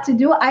me what to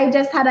do. I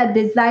just had a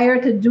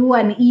desire to do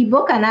an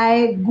ebook, and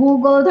I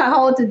Googled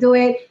how to do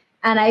it.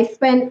 And I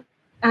spent,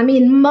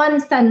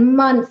 months and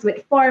months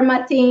with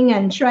formatting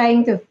and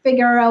trying to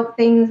figure out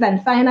things,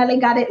 and finally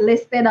got it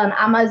listed on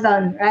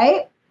Amazon,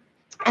 right?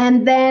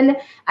 And then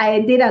I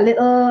did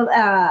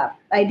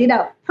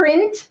a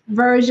print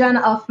version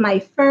of my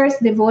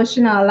first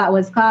devotional that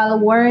was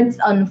called Words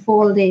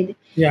Unfolded.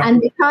 Yeah. And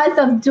because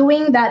of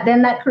doing that,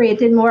 then that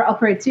created more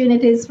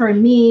opportunities for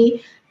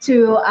me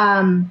to,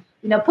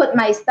 put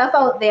my stuff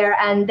out there.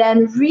 And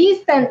then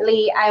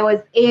recently I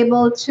was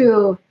able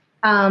to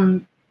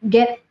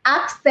get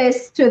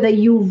access to the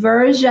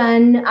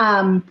YouVersion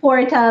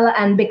portal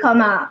and become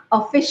an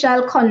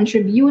official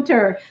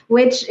contributor,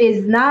 which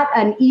is not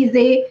an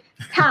easy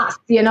task,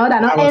 that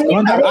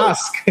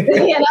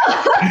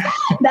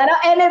not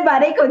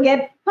anybody could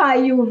get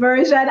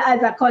YouVersion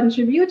as a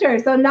contributor.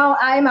 So now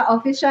I'm an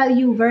official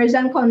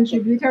YouVersion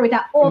contributor with an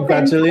open.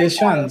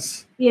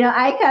 Congratulations.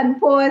 I can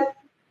post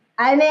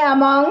any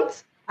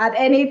amount at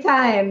any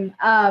time.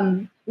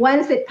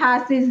 Once it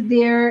passes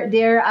their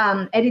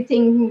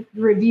editing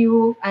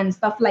review and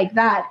stuff like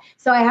that.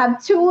 So I have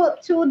two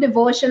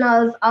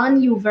devotionals on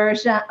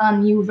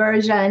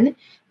YouVersion,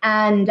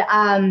 and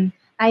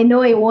I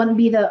know it won't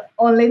be the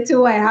only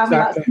two. I have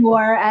lots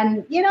more,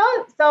 and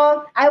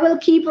so I will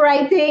keep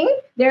writing.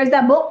 There's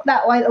a book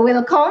that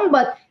will come,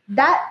 but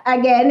that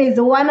again is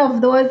one of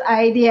those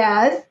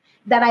ideas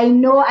that I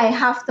know I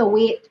have to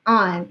wait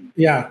on.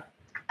 Yeah.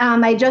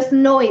 I just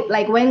know it.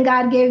 Like when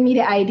God gave me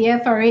the idea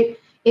for it,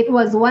 it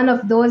was one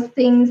of those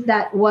things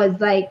that was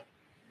like,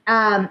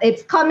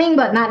 it's coming,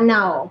 but not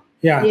now.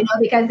 Yeah.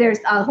 Because there's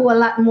a whole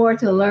lot more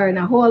to learn,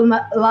 a whole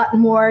lot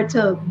more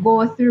to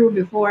go through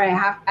before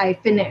I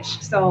finish.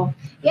 So,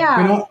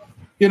 yeah.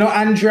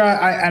 Andrea,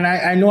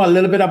 I know a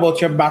little bit about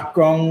your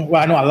background.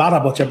 Well, I know a lot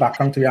about your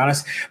background, to be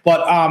honest.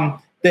 But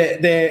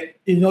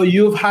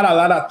you've had a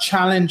lot of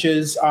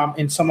challenges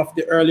in some of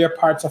the earlier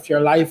parts of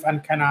your life,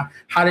 and kind of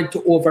had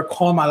to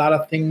overcome a lot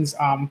of things.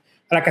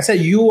 Like I said,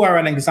 you are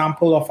an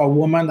example of a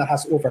woman that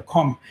has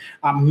overcome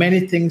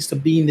many things to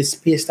be in the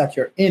space that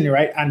you're in,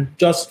 right? And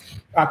just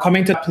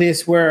coming to a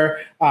place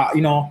where,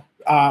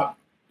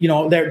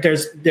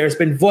 there's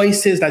been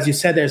voices, as you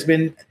said, there's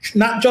been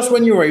not just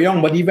when you were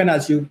young, but even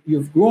as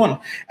you've grown,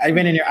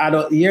 even in your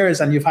adult years,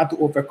 and you've had to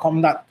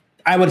overcome that,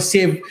 I would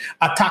say,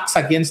 attacks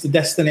against the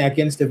destiny,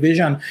 against the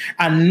vision.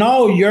 And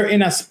now you're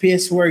in a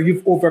space where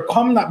you've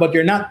overcome that, but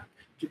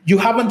you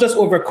haven't just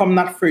overcome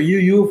that for you.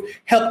 You've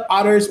helped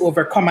others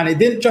overcome, and it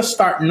didn't just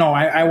start now.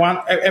 I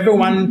want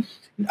everyone.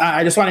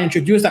 I just want to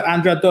introduce that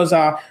Andrea does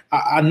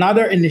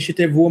another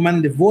initiative,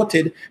 Woman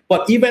Devoted.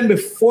 But even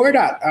before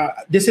that,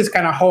 this is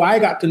kind of how I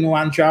got to know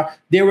Andrea.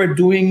 They were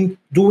doing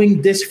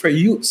this for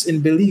youths in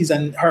Belize,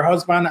 and her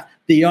husband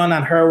Dion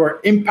and her were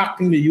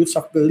impacting the youths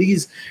of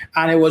Belize.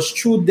 And it was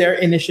through their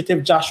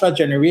initiative, Joshua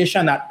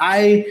Generation, that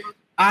I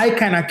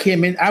kind of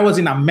came in. I was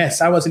in a mess.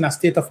 I was in a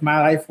state of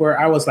my life where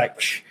I was like,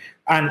 psh.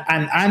 And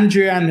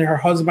Andrea and her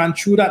husband,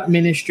 through that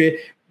ministry,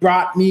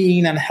 brought me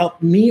in and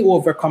helped me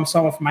overcome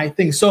some of my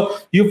things. So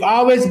you've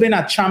always been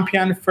a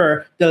champion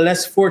for the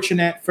less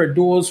fortunate, for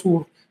those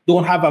who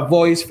don't have a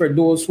voice, for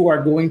those who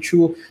are going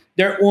through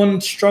their own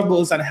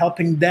struggles, and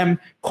helping them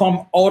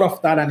come out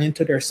of that and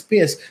into their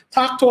space.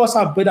 Talk to us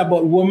a bit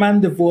about Woman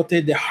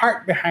Devoted, the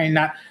heart behind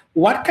that.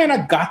 What kind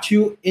of got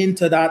you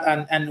into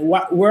that, and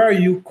where are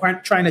you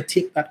trying to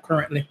take that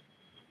currently?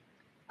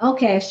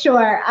 Okay,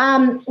 sure.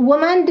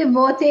 Woman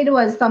Devoted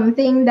was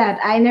something that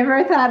I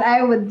never thought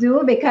I would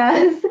do,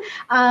 because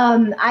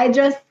I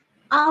just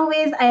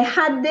always, I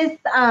had this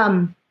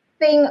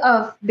thing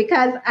of,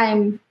 because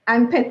I'm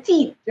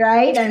petite,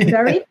 right? I'm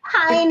very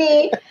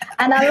tiny.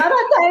 And a lot of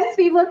times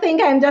people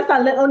think I'm just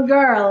a little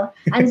girl.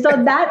 And so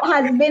that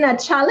has been a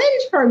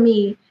challenge for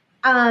me.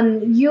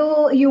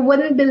 You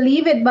wouldn't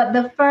believe it, but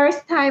the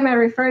first time I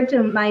referred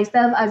to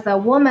myself as a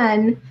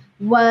woman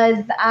was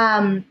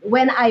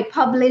when I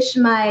published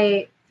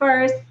my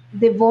first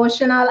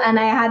devotional, and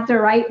I had to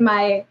write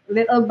my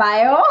little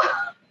bio.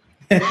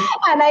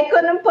 And I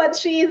couldn't put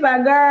she's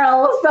a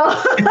girl, so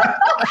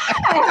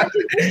I had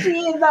to put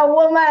she's a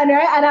woman,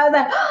 right? And I was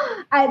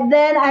like,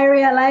 then I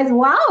realized,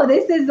 wow,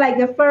 this is like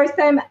the first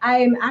time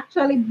I'm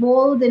actually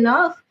bold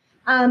enough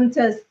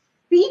to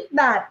speak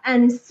that.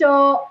 And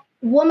so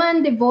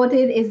Woman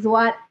Devoted is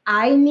what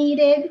I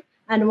needed,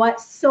 and what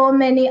so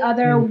many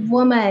other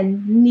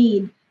women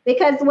need.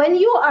 Because when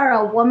you are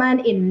a woman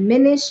in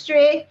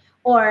ministry,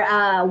 or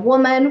a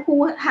woman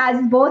who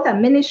has both a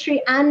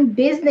ministry and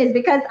business,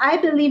 because I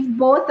believe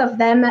both of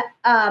them,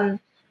 are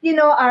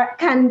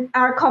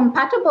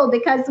compatible,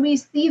 because we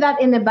see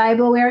that in the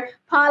Bible where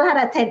Paul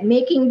had a tent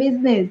making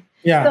business.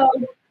 Yeah. So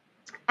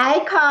I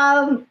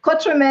call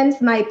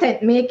Coachraments my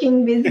tent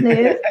making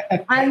business,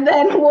 and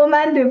then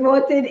Woman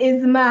Devoted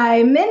is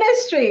my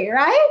ministry,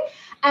 right?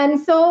 And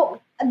so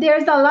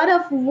there's a lot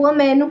of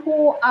women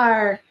who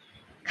are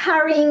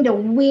carrying the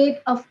weight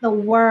of the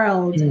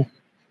world.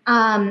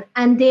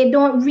 And they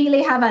don't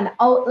really have an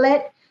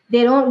outlet.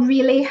 They don't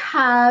really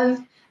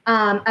have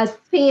a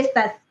space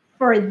that's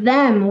for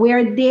them,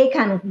 where they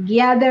can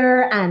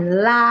gather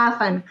and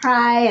laugh and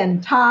cry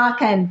and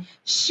talk and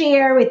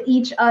share with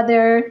each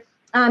other.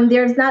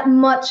 There's not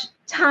much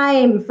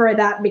time for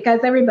that,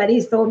 because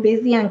everybody's so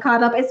busy and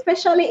caught up,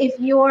 especially if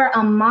you're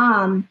a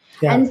mom.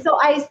 Yeah. And so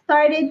I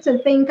started to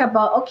think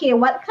about, okay,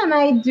 what can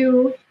I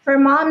do for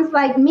moms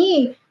like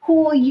me,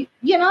 who,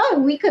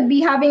 we could be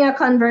having a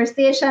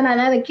conversation, and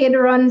then the kid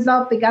runs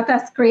up, he got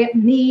a scraped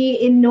knee,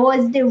 he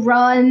knows the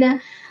run,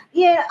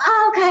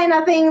 all kind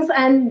of things.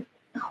 And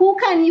who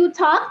can you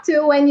talk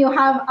to when you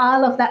have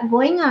all of that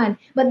going on?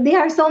 But there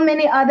are so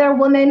many other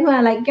women who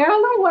are like, girl,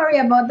 don't worry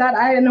about that.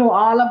 I know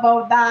all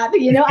about that,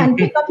 and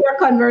pick up your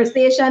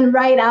conversation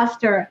right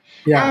after.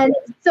 Yeah. And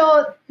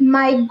so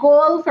my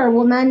goal for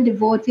Woman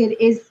Devoted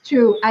is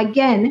to,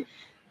 again,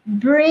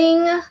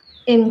 bring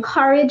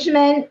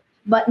encouragement,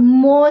 but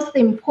most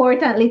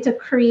importantly, to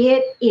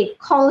create a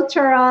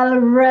cultural,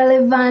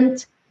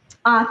 relevant,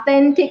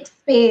 authentic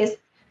space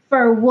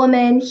for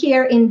women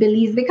here in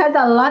Belize, because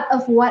a lot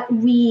of what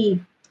we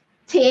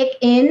take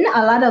in,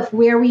 a lot of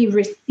where we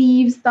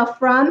receive stuff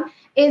from,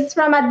 is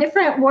from a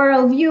different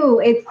worldview.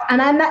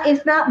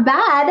 It's not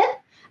bad.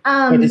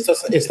 But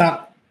it's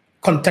not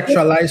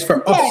contextualized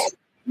for us.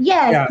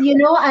 Yes,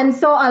 yeah. And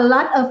so a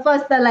lot of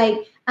us are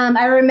like,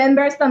 I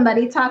remember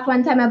somebody talked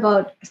one time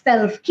about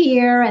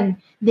self-care, and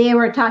they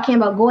were talking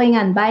about going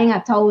and buying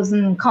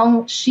 1,000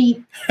 count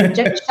sheet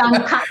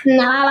Egyptian cotton.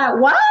 And I'm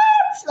like, what?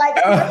 Like,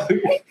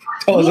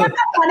 we have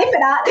money for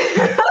that.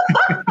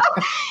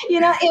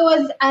 It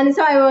was, and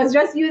so I was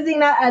just using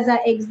that as an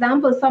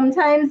example.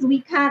 Sometimes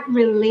we can't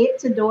relate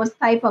to those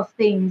type of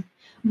things,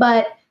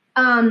 but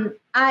so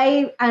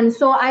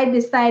I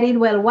decided,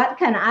 well, what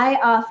can I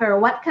offer?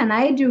 What can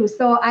I do?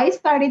 So I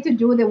started to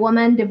do the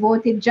Woman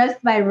Devoted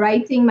just by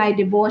writing my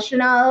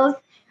devotionals.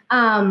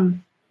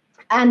 And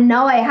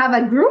now I have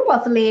a group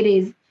of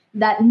ladies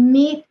that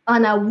meet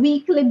on a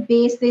weekly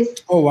basis.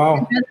 Oh,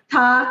 wow. Just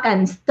talk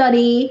and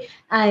study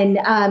and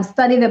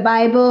study the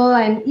Bible.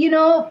 And, we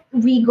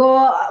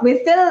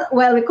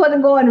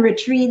couldn't go on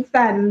retreats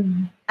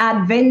and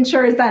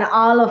adventures and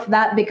all of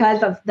that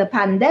because of the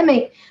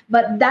pandemic.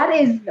 But that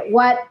is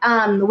what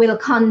will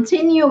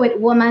continue with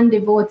Woman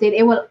Devoted.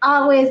 It will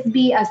always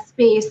be a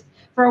space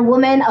for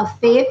women of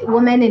faith,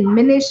 women in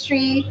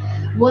ministry,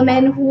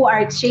 women who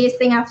are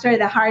chasing after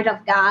the heart of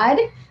God,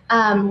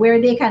 where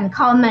they can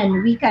come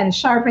and we can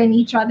sharpen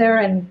each other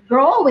and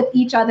grow with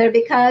each other,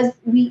 because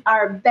we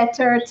are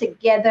better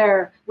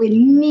together. We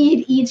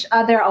need each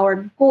other.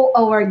 Our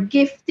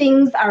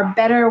giftings are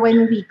better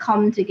when we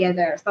come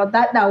together. So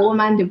that's the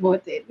Woman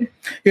Devoted.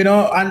 And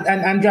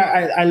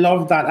Andrea, I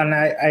love that. And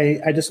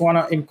I just want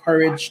to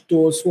encourage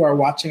those who are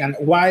watching, and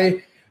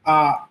why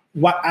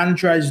what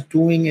Andrea is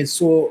doing is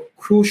so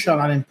crucial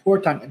and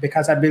important,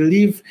 because I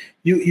believe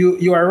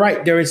you are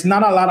right. There is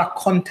not a lot of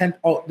content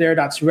out there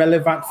that's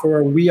relevant for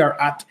where we are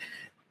at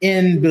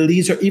in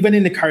Belize, or even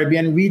in the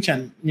Caribbean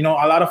region. A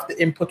lot of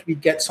the input we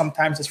get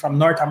sometimes is from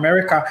North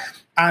America,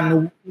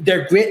 and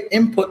they're great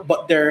input,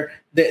 but their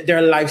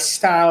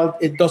lifestyle,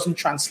 it doesn't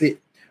translate,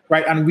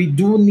 right? And we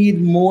do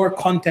need more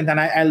content, and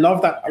I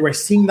love that we're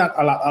seeing that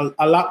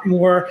a lot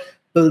more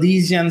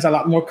Belizeans, a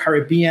lot more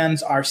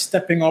Caribbeans are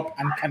stepping up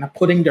and kind of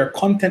putting their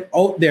content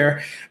out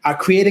there,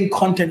 creating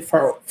content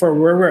for where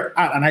we're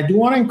at. And I do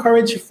want to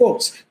encourage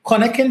folks,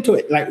 connect into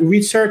it, like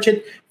research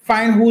it,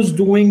 find who's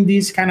doing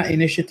these kind of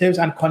initiatives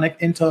and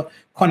connect into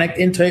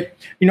it.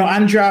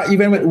 Andrea,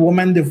 even with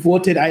Women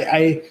Devoted,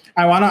 I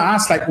want to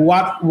ask, like,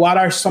 what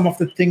are some of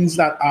the things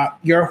that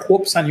your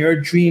hopes and your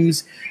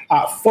dreams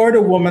for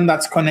the woman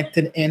that's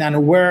connected in,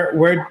 and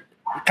where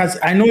because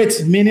I know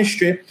it's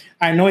ministry,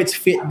 I know it's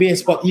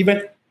faith-based, but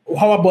even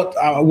how about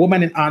a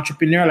woman in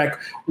entrepreneur? Like,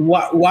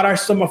 what are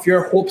some of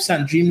your hopes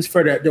and dreams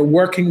for the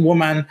working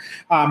woman,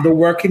 the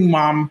working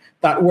mom,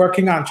 that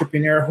working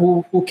entrepreneur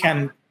who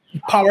can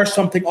power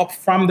something up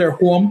from their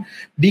home,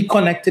 be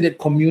connected in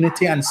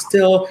community, and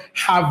still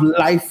have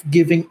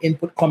life-giving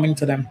input coming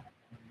to them?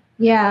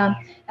 Yeah,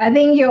 I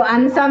think you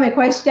answer my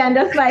question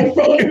just by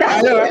saying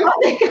that.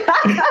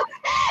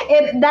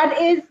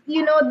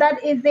 That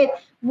is it.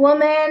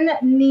 Women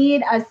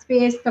need a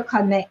space to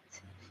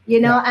connect,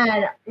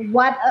 and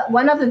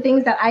one of the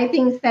things that I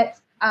think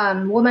sets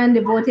Women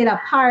Devoted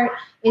apart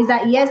is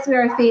that, yes, we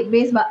are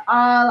faith-based, but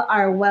all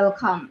are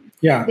welcome.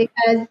 Yeah.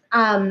 Because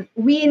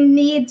we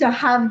need to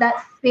have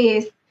that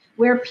space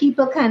where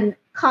people can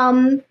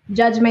come,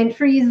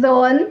 judgment-free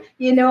zone,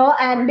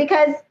 and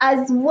because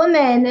as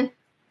women,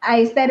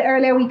 I said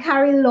earlier, we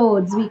carry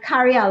loads, we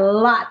carry a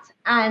lot.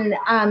 And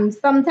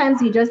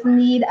sometimes we just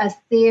need a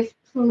safe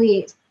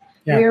place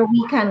where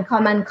we can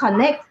come and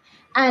connect.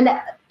 And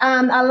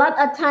a lot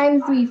of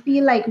times we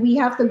feel like we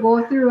have to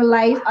go through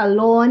life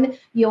alone.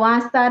 You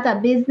want to start a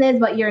business,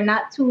 but you're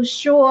not too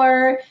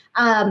sure.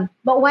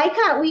 But why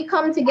can't we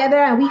come together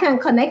and we can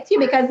connect you?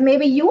 Because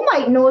maybe you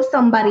might know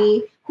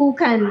somebody who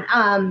can,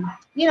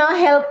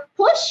 help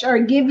push or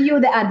give you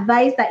the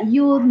advice that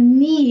you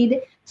need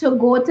to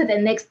go to the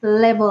next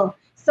level.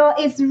 So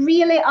it's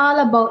really all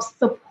about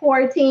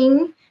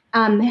supporting,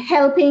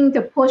 helping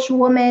to push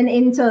women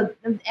into,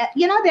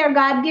 their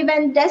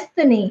God-given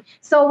destiny.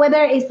 So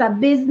whether it's a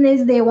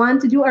business they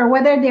want to do, or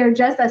whether they're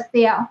just a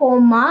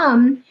stay-at-home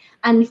mom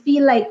and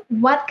feel like,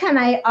 what can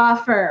I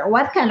offer?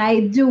 What can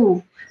I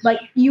do? But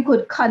you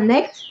could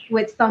connect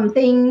with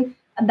something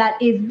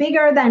that is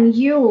bigger than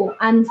you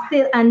and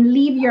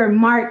leave your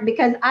mark.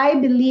 Because I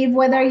believe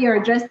whether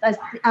you're just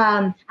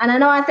and I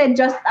know I said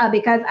just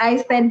because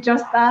I said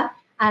just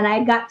and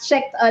I got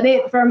checked on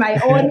it for my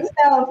own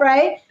self,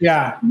 right?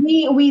 Yeah.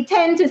 We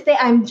tend to say,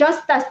 I'm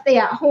just a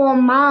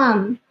stay-at-home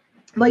mom,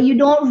 but you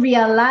don't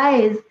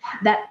realize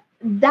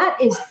that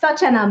is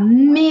such an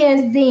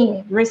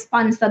amazing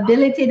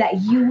responsibility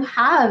that you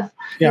have,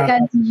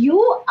 because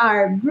you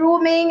are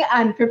grooming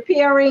and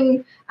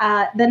preparing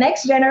the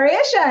next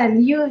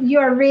generation.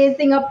 You're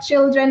raising up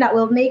children that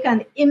will make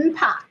an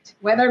impact,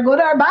 whether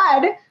good or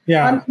bad,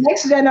 on the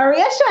next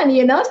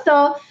generation,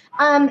 So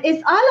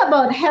it's all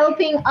about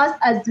helping us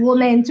as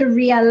women to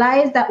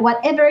realize that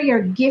whatever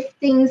your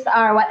giftings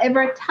are,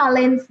 whatever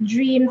talents,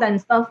 dreams,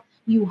 and stuff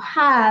you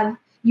have,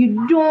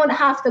 you don't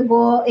have to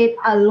go it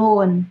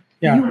alone.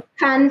 Yeah. You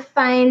can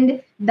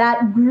find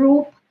that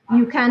group.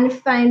 You can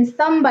find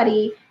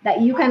somebody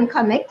that you can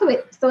connect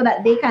with so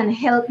that they can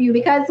help you,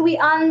 because we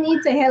all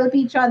need to help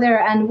each other,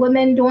 and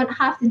women don't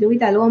have to do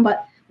it alone.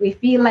 But we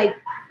feel like,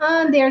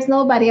 there's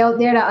nobody out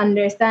there that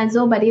understands,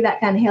 nobody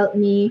that can help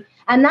me.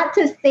 And not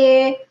to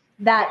say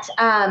that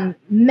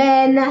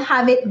men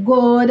have it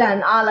good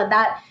and all of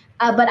that.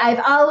 But I've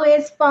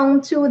always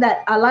found too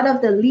that a lot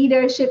of the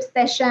leadership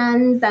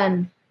sessions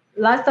and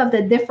lots of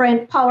the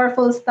different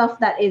powerful stuff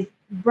that is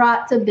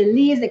brought to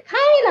Belize, it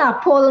kind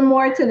of pull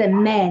more to the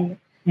men.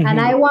 Mm-hmm.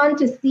 And I want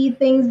to see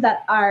things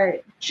that are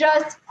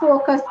just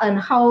focused on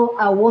how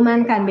a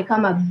woman can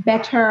become a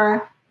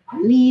better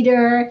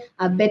leader,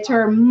 a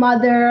better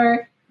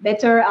mother,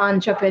 better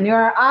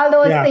entrepreneur, all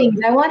those things.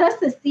 I want us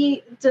to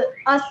see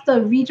us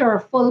to reach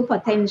our full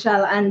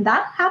potential. And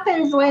that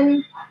happens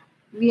when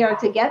we are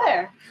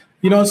together.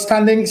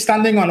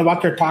 Standing on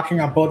what you're talking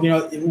about,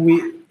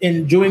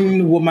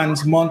 during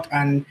Women's Month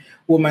and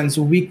Women's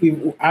Week,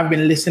 I've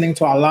been listening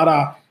to a lot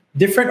of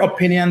different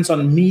opinions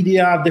on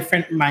media,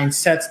 different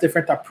mindsets,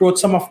 different approach.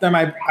 Some of them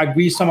I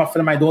agree, some of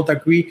them I don't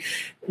agree.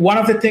 One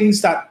of the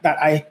things that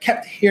I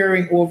kept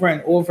hearing over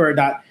and over,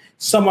 that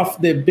some of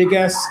the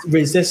biggest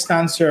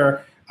resistance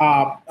or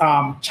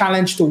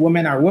challenge to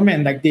women are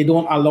women, like they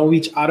don't allow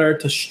each other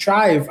to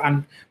strive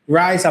and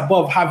rise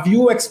above. Have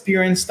you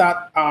experienced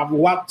that?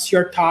 What's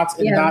your thoughts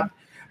in that?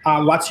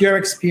 What's your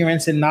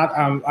experience in that?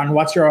 And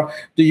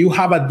do you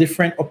have a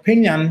different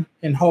opinion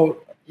in how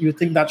you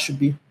think that should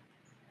be?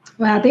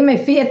 Well, I think my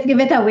face give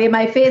it away.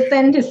 My face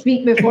tends to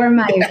speak before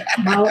my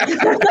mouth.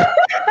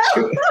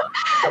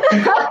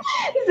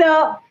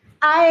 So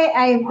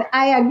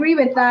I agree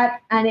with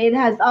that. And it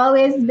has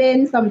always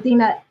been something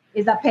that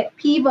is a pet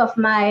peeve of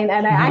mine.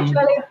 And I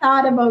actually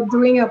thought about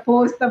doing a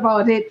post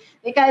about it,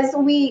 because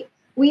we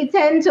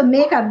tend to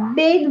make a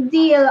big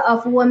deal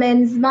of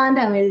Women's Month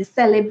and we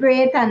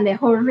celebrate and the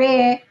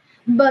hooray,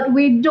 but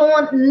we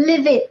don't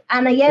live it.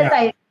 And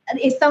yes,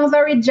 it sounds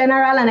very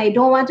general, and I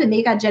don't want to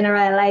make a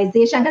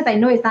generalization because I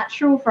know it's not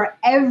true for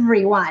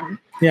everyone.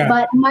 Yeah.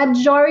 But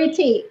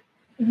majority,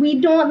 we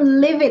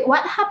don't live it.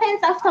 What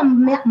happens after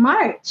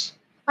March?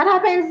 What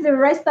happens the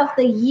rest of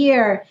the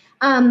year?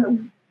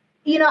 And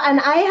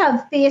I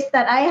have faced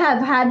that. I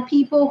have had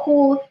people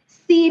who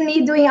see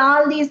me doing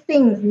all these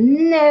things,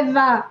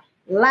 never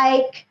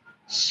like,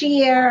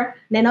 share,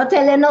 they not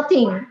tell you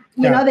nothing.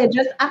 They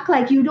just act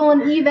like you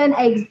don't even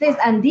exist.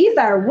 And these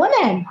are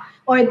women,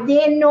 or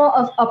they know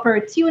of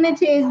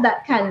opportunities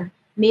that can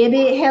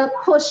maybe help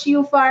push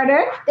you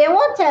further. They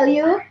won't tell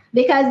you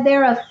because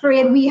they're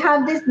afraid. We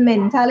have this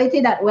mentality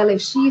that, well,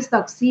 if she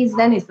succeeds,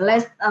 then it's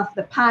less of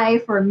the pie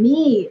for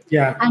me.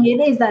 Yeah. And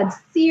it is a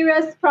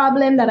serious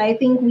problem that I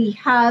think we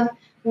have,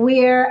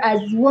 where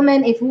as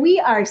women, if we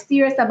are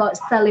serious about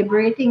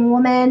celebrating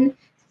women,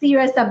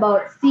 serious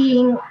about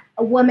seeing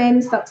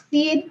women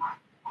succeed,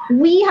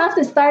 we have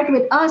to start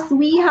with us.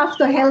 We have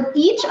to help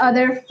each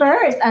other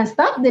first and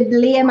stop the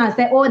blame and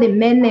say, oh, the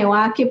men, they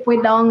want to keep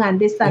we down and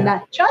this and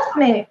that. Trust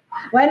me,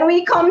 when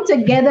we come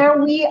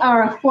together, we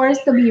are a force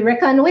to be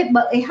reckoned with,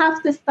 but we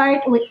have to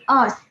start with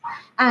us.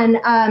 And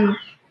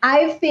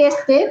I've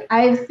faced it.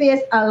 I've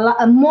faced a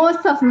lot,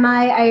 most of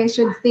my, I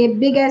should say,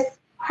 biggest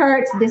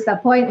hurts,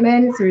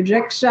 disappointments,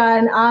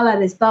 rejection, all of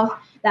the stuff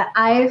that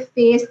I've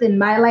faced in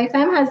my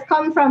lifetime has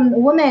come from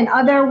women,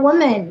 other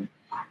women.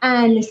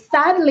 And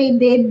sadly,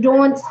 they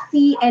don't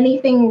see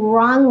anything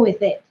wrong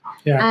with it.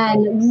 Yeah.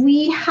 And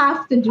we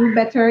have to do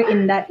better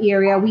in that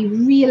area. We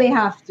really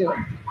have to.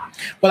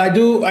 Well, I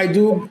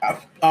do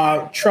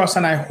trust,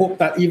 and I hope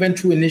that even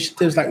through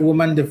initiatives like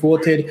Women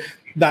Devoted,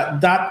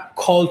 that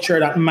culture,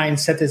 that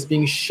mindset is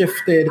being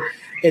shifted.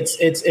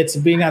 It's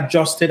being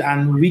adjusted,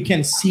 and we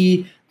can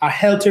see a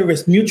healthy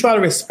mutual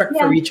respect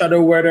for each other,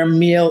 whether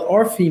male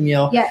or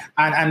female,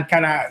 and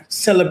kind of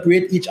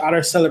celebrate each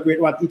other,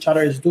 celebrate what each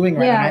other is doing.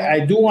 Right.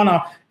 And I do want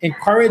to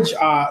encourage,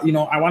 I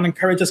want to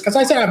encourage us, because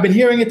I said I've been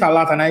hearing it a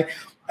lot, and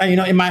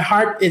in my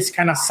heart, it's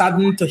kind of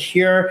saddened to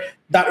hear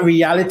that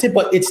reality,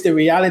 but it's the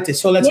reality.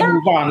 So let's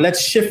move on.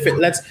 Let's shift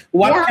it.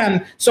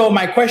 So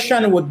my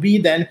question would be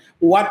then,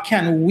 what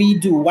can we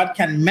do? What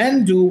can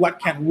men do? What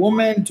can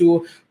women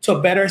do to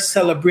better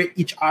celebrate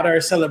each other,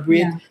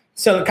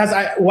 So, because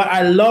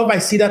I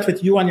see that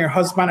with you and your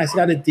husband. I see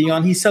that with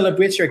Dion. He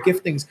celebrates your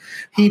giftings.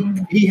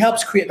 He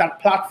helps create that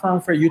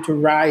platform for you to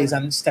rise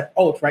and step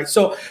out, right?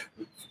 So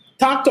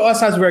talk to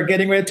us as we're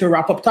getting ready to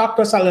wrap up. Talk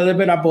to us a little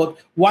bit about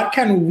what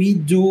can we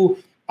do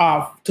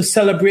to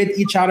celebrate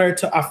each other,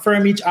 to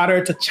affirm each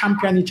other, to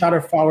champion each other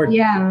forward.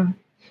 Yeah.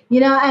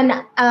 And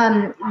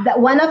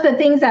one of the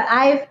things that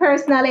I've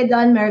personally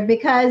done, Merv,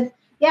 because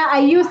I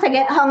used to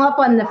get hung up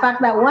on the fact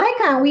that why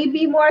can't we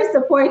be more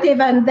supportive?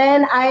 And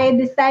then I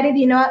decided,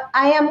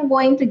 I am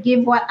going to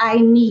give what I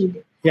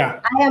need.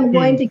 Yeah. I am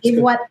going to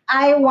give what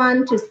I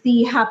want to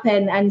see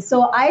happen. And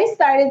so I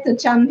started to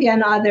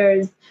champion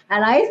others,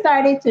 and I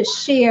started to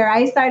share.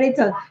 I started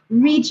to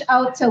reach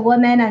out to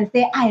women and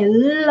say, I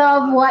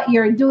love what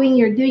you're doing.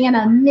 You're doing an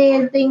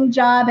amazing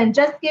job. And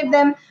just give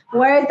them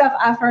words of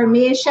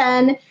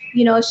affirmation,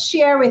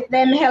 share with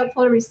them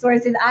helpful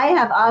resources. I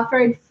have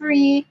offered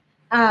free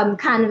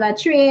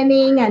Canva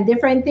training and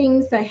different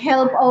things to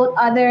help out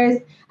others.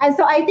 And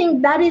so I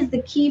think that is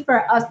the key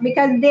for us,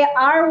 because there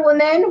are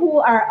women who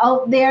are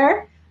out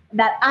there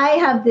that I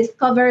have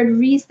discovered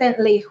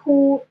recently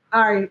who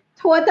are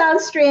total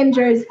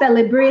strangers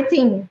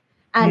celebrating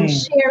and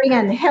sharing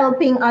and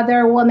helping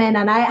other women.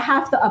 And I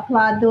have to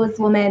applaud those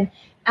women.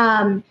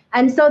 And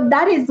so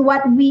that is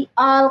what we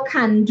all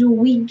can do.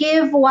 We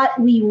give what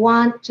we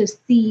want to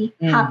see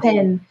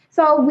happen.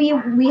 So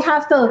we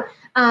have to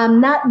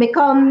not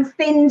become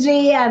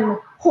stingy and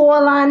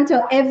hold on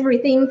to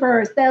everything for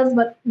ourselves,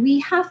 but we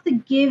have to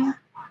give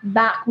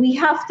back. We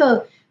have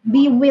to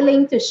be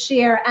willing to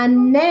share.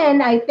 And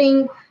then I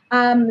think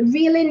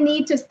really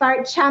need to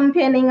start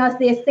championing us.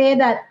 They say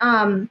that,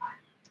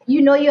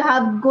 you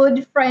have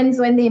good friends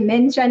when they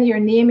mention your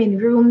name in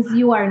rooms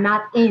you are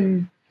not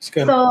in.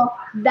 So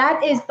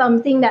that is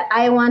something that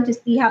I want to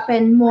see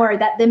happen more,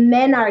 that the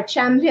men are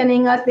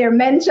championing us. They're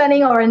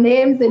mentioning our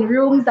names in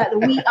rooms that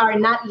we are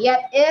not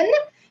yet in,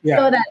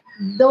 so that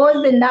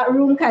those in that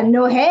room can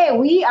know, hey,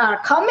 we are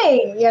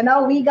coming,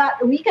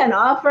 we can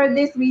offer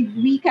this,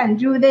 we can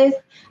do this.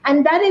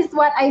 And that is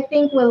what I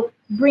think will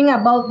bring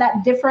about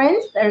that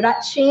difference or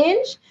that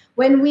change,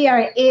 when we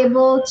are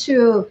able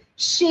to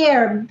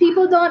share.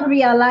 People don't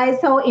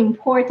realize how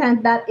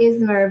important that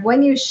is, Merv.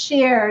 When you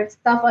share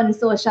stuff on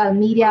social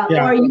media,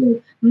 or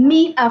you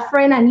meet a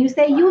friend and you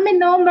say, you may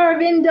know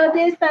Mervin do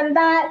this and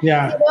that,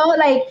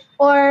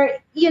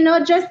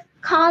 just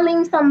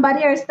calling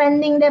somebody or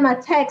sending them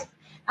a text,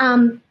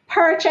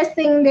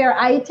 purchasing their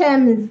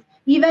items,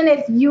 even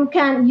if you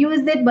can't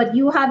use it, but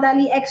you have that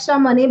extra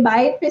money,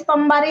 buy it for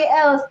somebody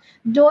else.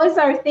 Those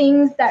are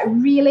things that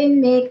really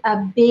make a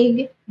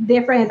big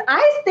difference.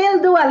 I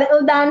still do a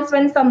little dance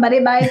when somebody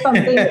buys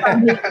something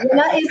from me.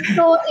 It's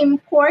so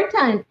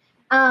important.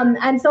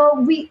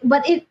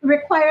 But it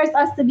requires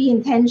us to be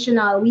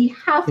intentional. We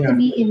have to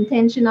be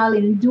intentional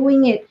in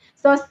doing it.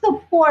 So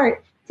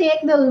support,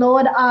 take the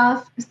load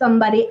off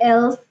somebody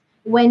else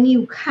when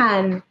you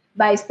can.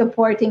 by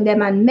supporting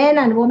them. And men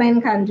and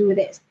women can do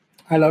this.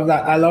 I love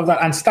that. I love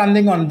that. And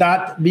standing on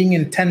that, being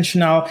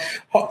intentional.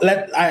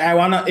 I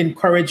want to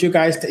encourage you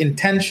guys to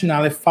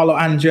intentionally follow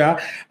Andrea.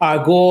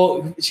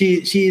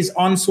 She's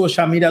on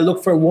social media.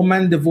 Look for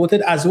Woman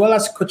Devoted as well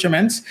as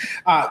Accoutrements.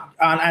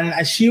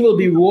 And she will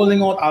be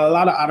rolling out a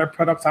lot of other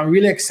products. I'm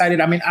really excited.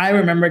 I mean, I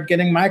remember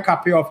getting my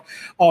copy of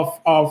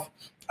Words,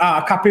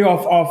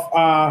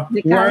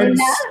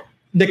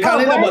 the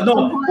calendar, but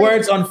no,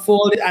 Words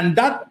Unfolded. And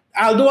that,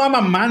 although I'm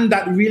a man,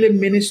 that really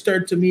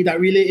ministered to me, that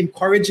really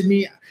encouraged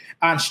me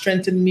and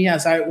strengthened me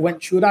as I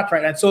went through that,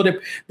 right? And so the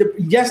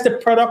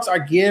products are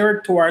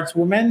geared towards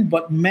women,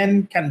 but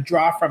men can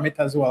draw from it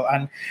as well.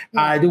 And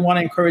I do want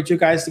to encourage you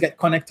guys to get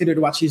connected with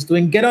what she's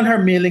doing. Get on her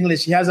mailing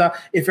list. She has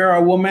if you're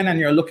a woman and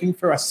you're looking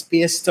for a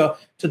space to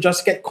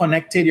just get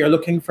connected, you're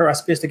looking for a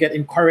space to get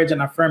encouraged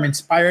and affirmed,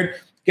 inspired,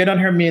 get on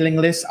her mailing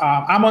list.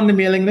 I'm on the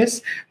mailing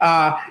list,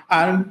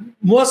 and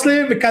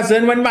mostly because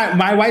then when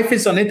my wife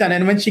is on it, and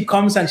then when she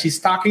comes and she's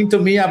talking to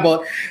me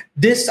about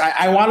this,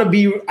 I want to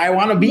be in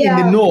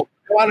the know.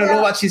 I want to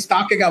know what she's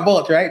talking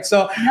about, right?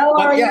 So,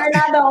 you're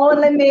not the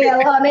only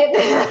male on it.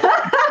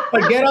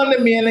 But get on the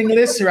mailing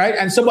list, right?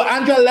 And so, but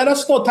Andrea, let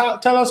us know.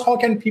 Tell us, how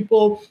can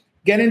people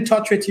get in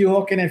touch with you?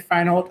 How can they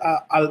find out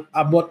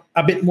about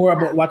a bit more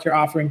about what you're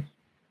offering?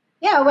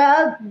 Yeah,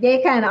 well,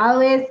 they can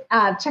always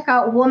check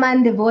out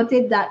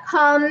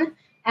womandevoted.com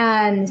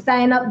and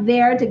sign up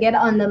there to get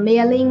on the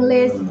mailing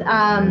list.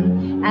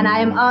 And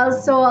I'm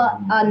also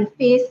on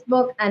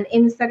Facebook and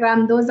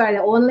Instagram. Those are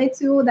the only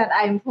two that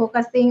I'm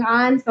focusing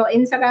on. So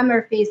Instagram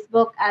or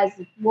Facebook as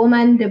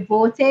Woman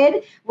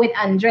Devoted with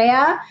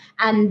Andrea.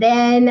 And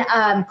then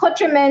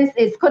Accoutrements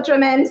is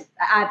Accoutrements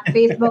at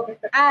Facebook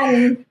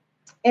and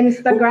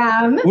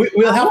Instagram.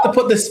 We'll have to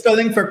put the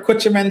spelling for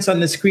accoutrements on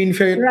the screen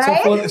for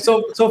right?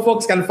 so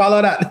folks can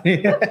follow that.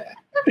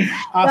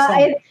 Awesome.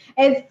 Well,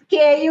 it's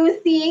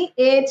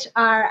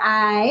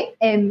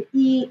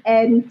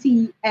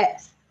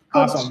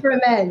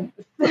Accoutrements.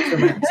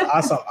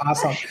 Awesome.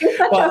 Awesome. It's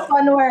such a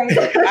fun word.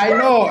 I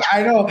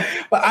know.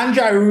 But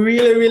Andrea, I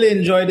really, really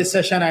enjoyed the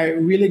session.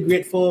 I'm really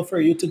grateful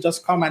for you to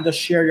just come and just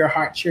share your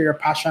heart, share your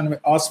passion with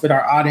us, with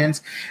our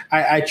audience.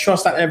 I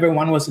trust that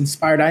everyone was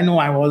inspired. I know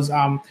I was,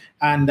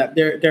 and that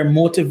they're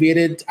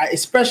motivated.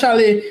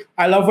 Especially,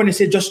 I love when you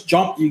say just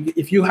jump.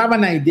 If you have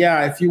an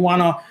idea, if you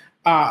want to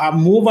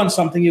move on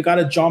something, you got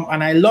to jump.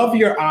 And I love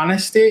your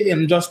honesty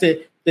in just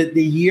the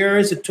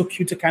years it took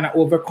you to kind of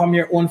overcome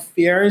your own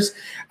fears.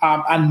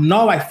 And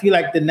now I feel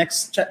like the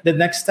next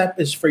step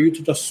is for you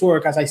to just soar,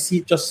 because I see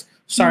it just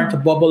starting to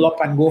bubble up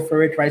and go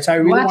for it, right? So I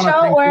really want to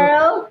thank you.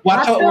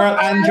 Watch out, world.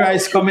 Andrea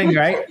is coming,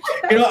 right?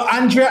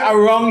 Andrea,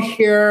 around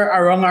here,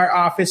 around our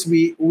office,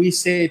 we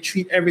say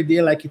treat every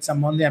day like it's a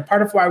Monday. And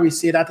part of why we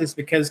say that is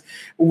because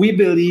we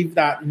believe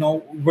that,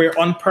 we're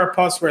on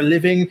purpose, we're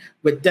living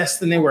with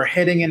destiny, we're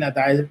heading in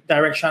a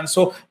direction.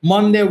 So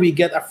Monday, we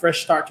get a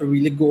fresh start to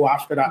really go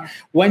after that.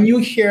 When you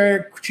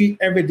hear treat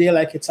every day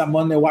like it's a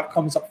Monday, what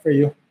comes up for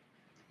you?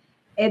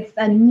 It's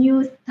a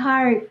new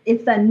start.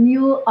 It's a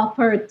new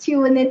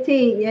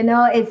opportunity.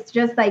 It's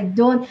just like,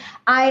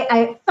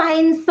 I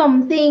find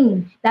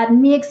something that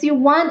makes you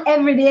want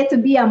every day to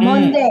be a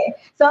Monday.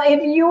 So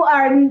if you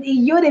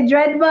the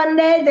dread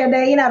Monday, then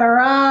you're not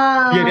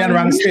wrong. You're in the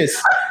wrong space.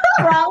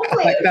 Wrong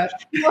place.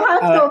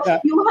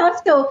 You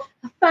have to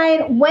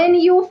find when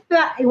you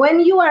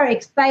are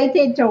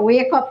excited to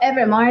wake up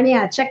every morning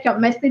and check your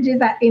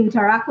messages and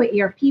interact with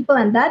your people.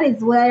 And that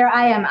is where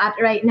I am at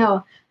right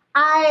now.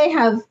 I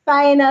have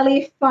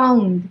finally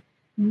found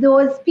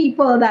those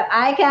people that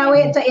I can't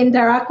wait to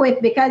interact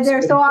with, because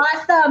they're so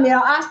awesome.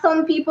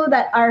 Awesome people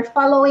that are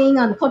following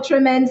on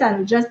Accoutrements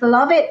and just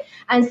love it.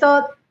 And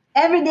so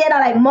every day that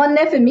like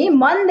Monday for me,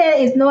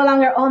 Monday is no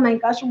longer, oh my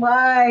gosh,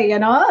 why?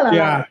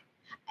 Yeah.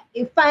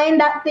 You find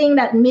that thing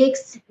that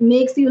makes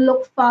you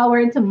look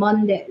forward to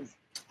Mondays.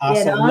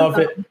 Awesome. Love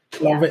it.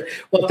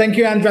 Well, thank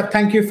you, Andrea.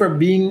 Thank you for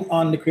being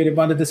on the Creative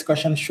Monday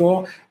Discussion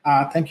Show.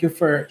 Thank you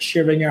for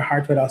sharing your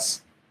heart with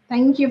us.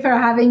 Thank you for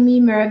having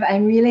me, Merv.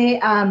 I'm really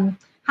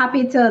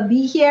happy to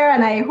be here,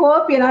 and I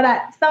hope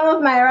that some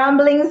of my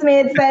ramblings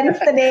made sense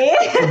today.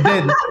 It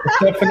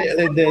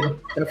did.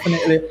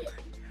 Definitely.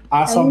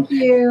 Awesome.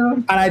 Thank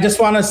you. And I just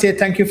want to say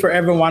thank you for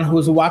everyone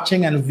who's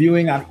watching and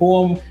viewing at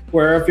home,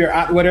 wherever you're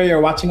at, whether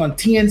you're watching on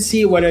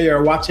TNC, whether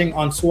you're watching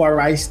on SOA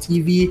Rise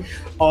TV,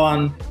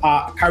 on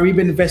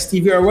Caribbean Invest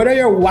TV, or whether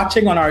you're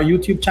watching on our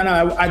YouTube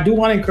channel. I do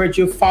want to encourage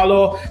you,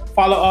 follow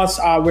us.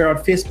 We're on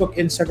Facebook,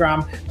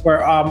 Instagram,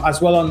 we're as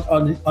well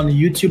on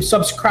YouTube.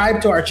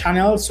 Subscribe to our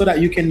channel so that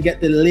you can get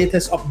the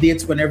latest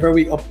updates whenever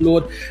we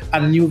upload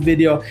a new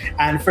video.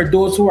 And for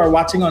those who are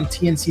watching on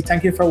TNC,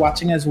 thank you for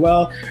watching as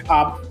well.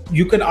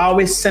 You can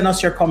always send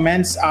us your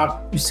comments.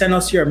 You send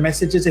us your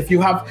messages. If you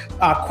have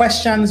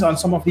questions on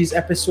some of these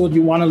episodes,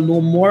 you want to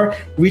know more,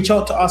 reach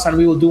out to us and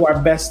we will do our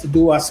best to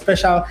do a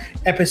special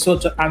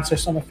episode to answer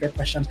some of your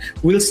questions.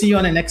 We'll see you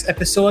on the next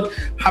episode.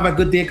 Have a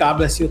good day. God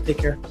bless you. Take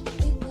care.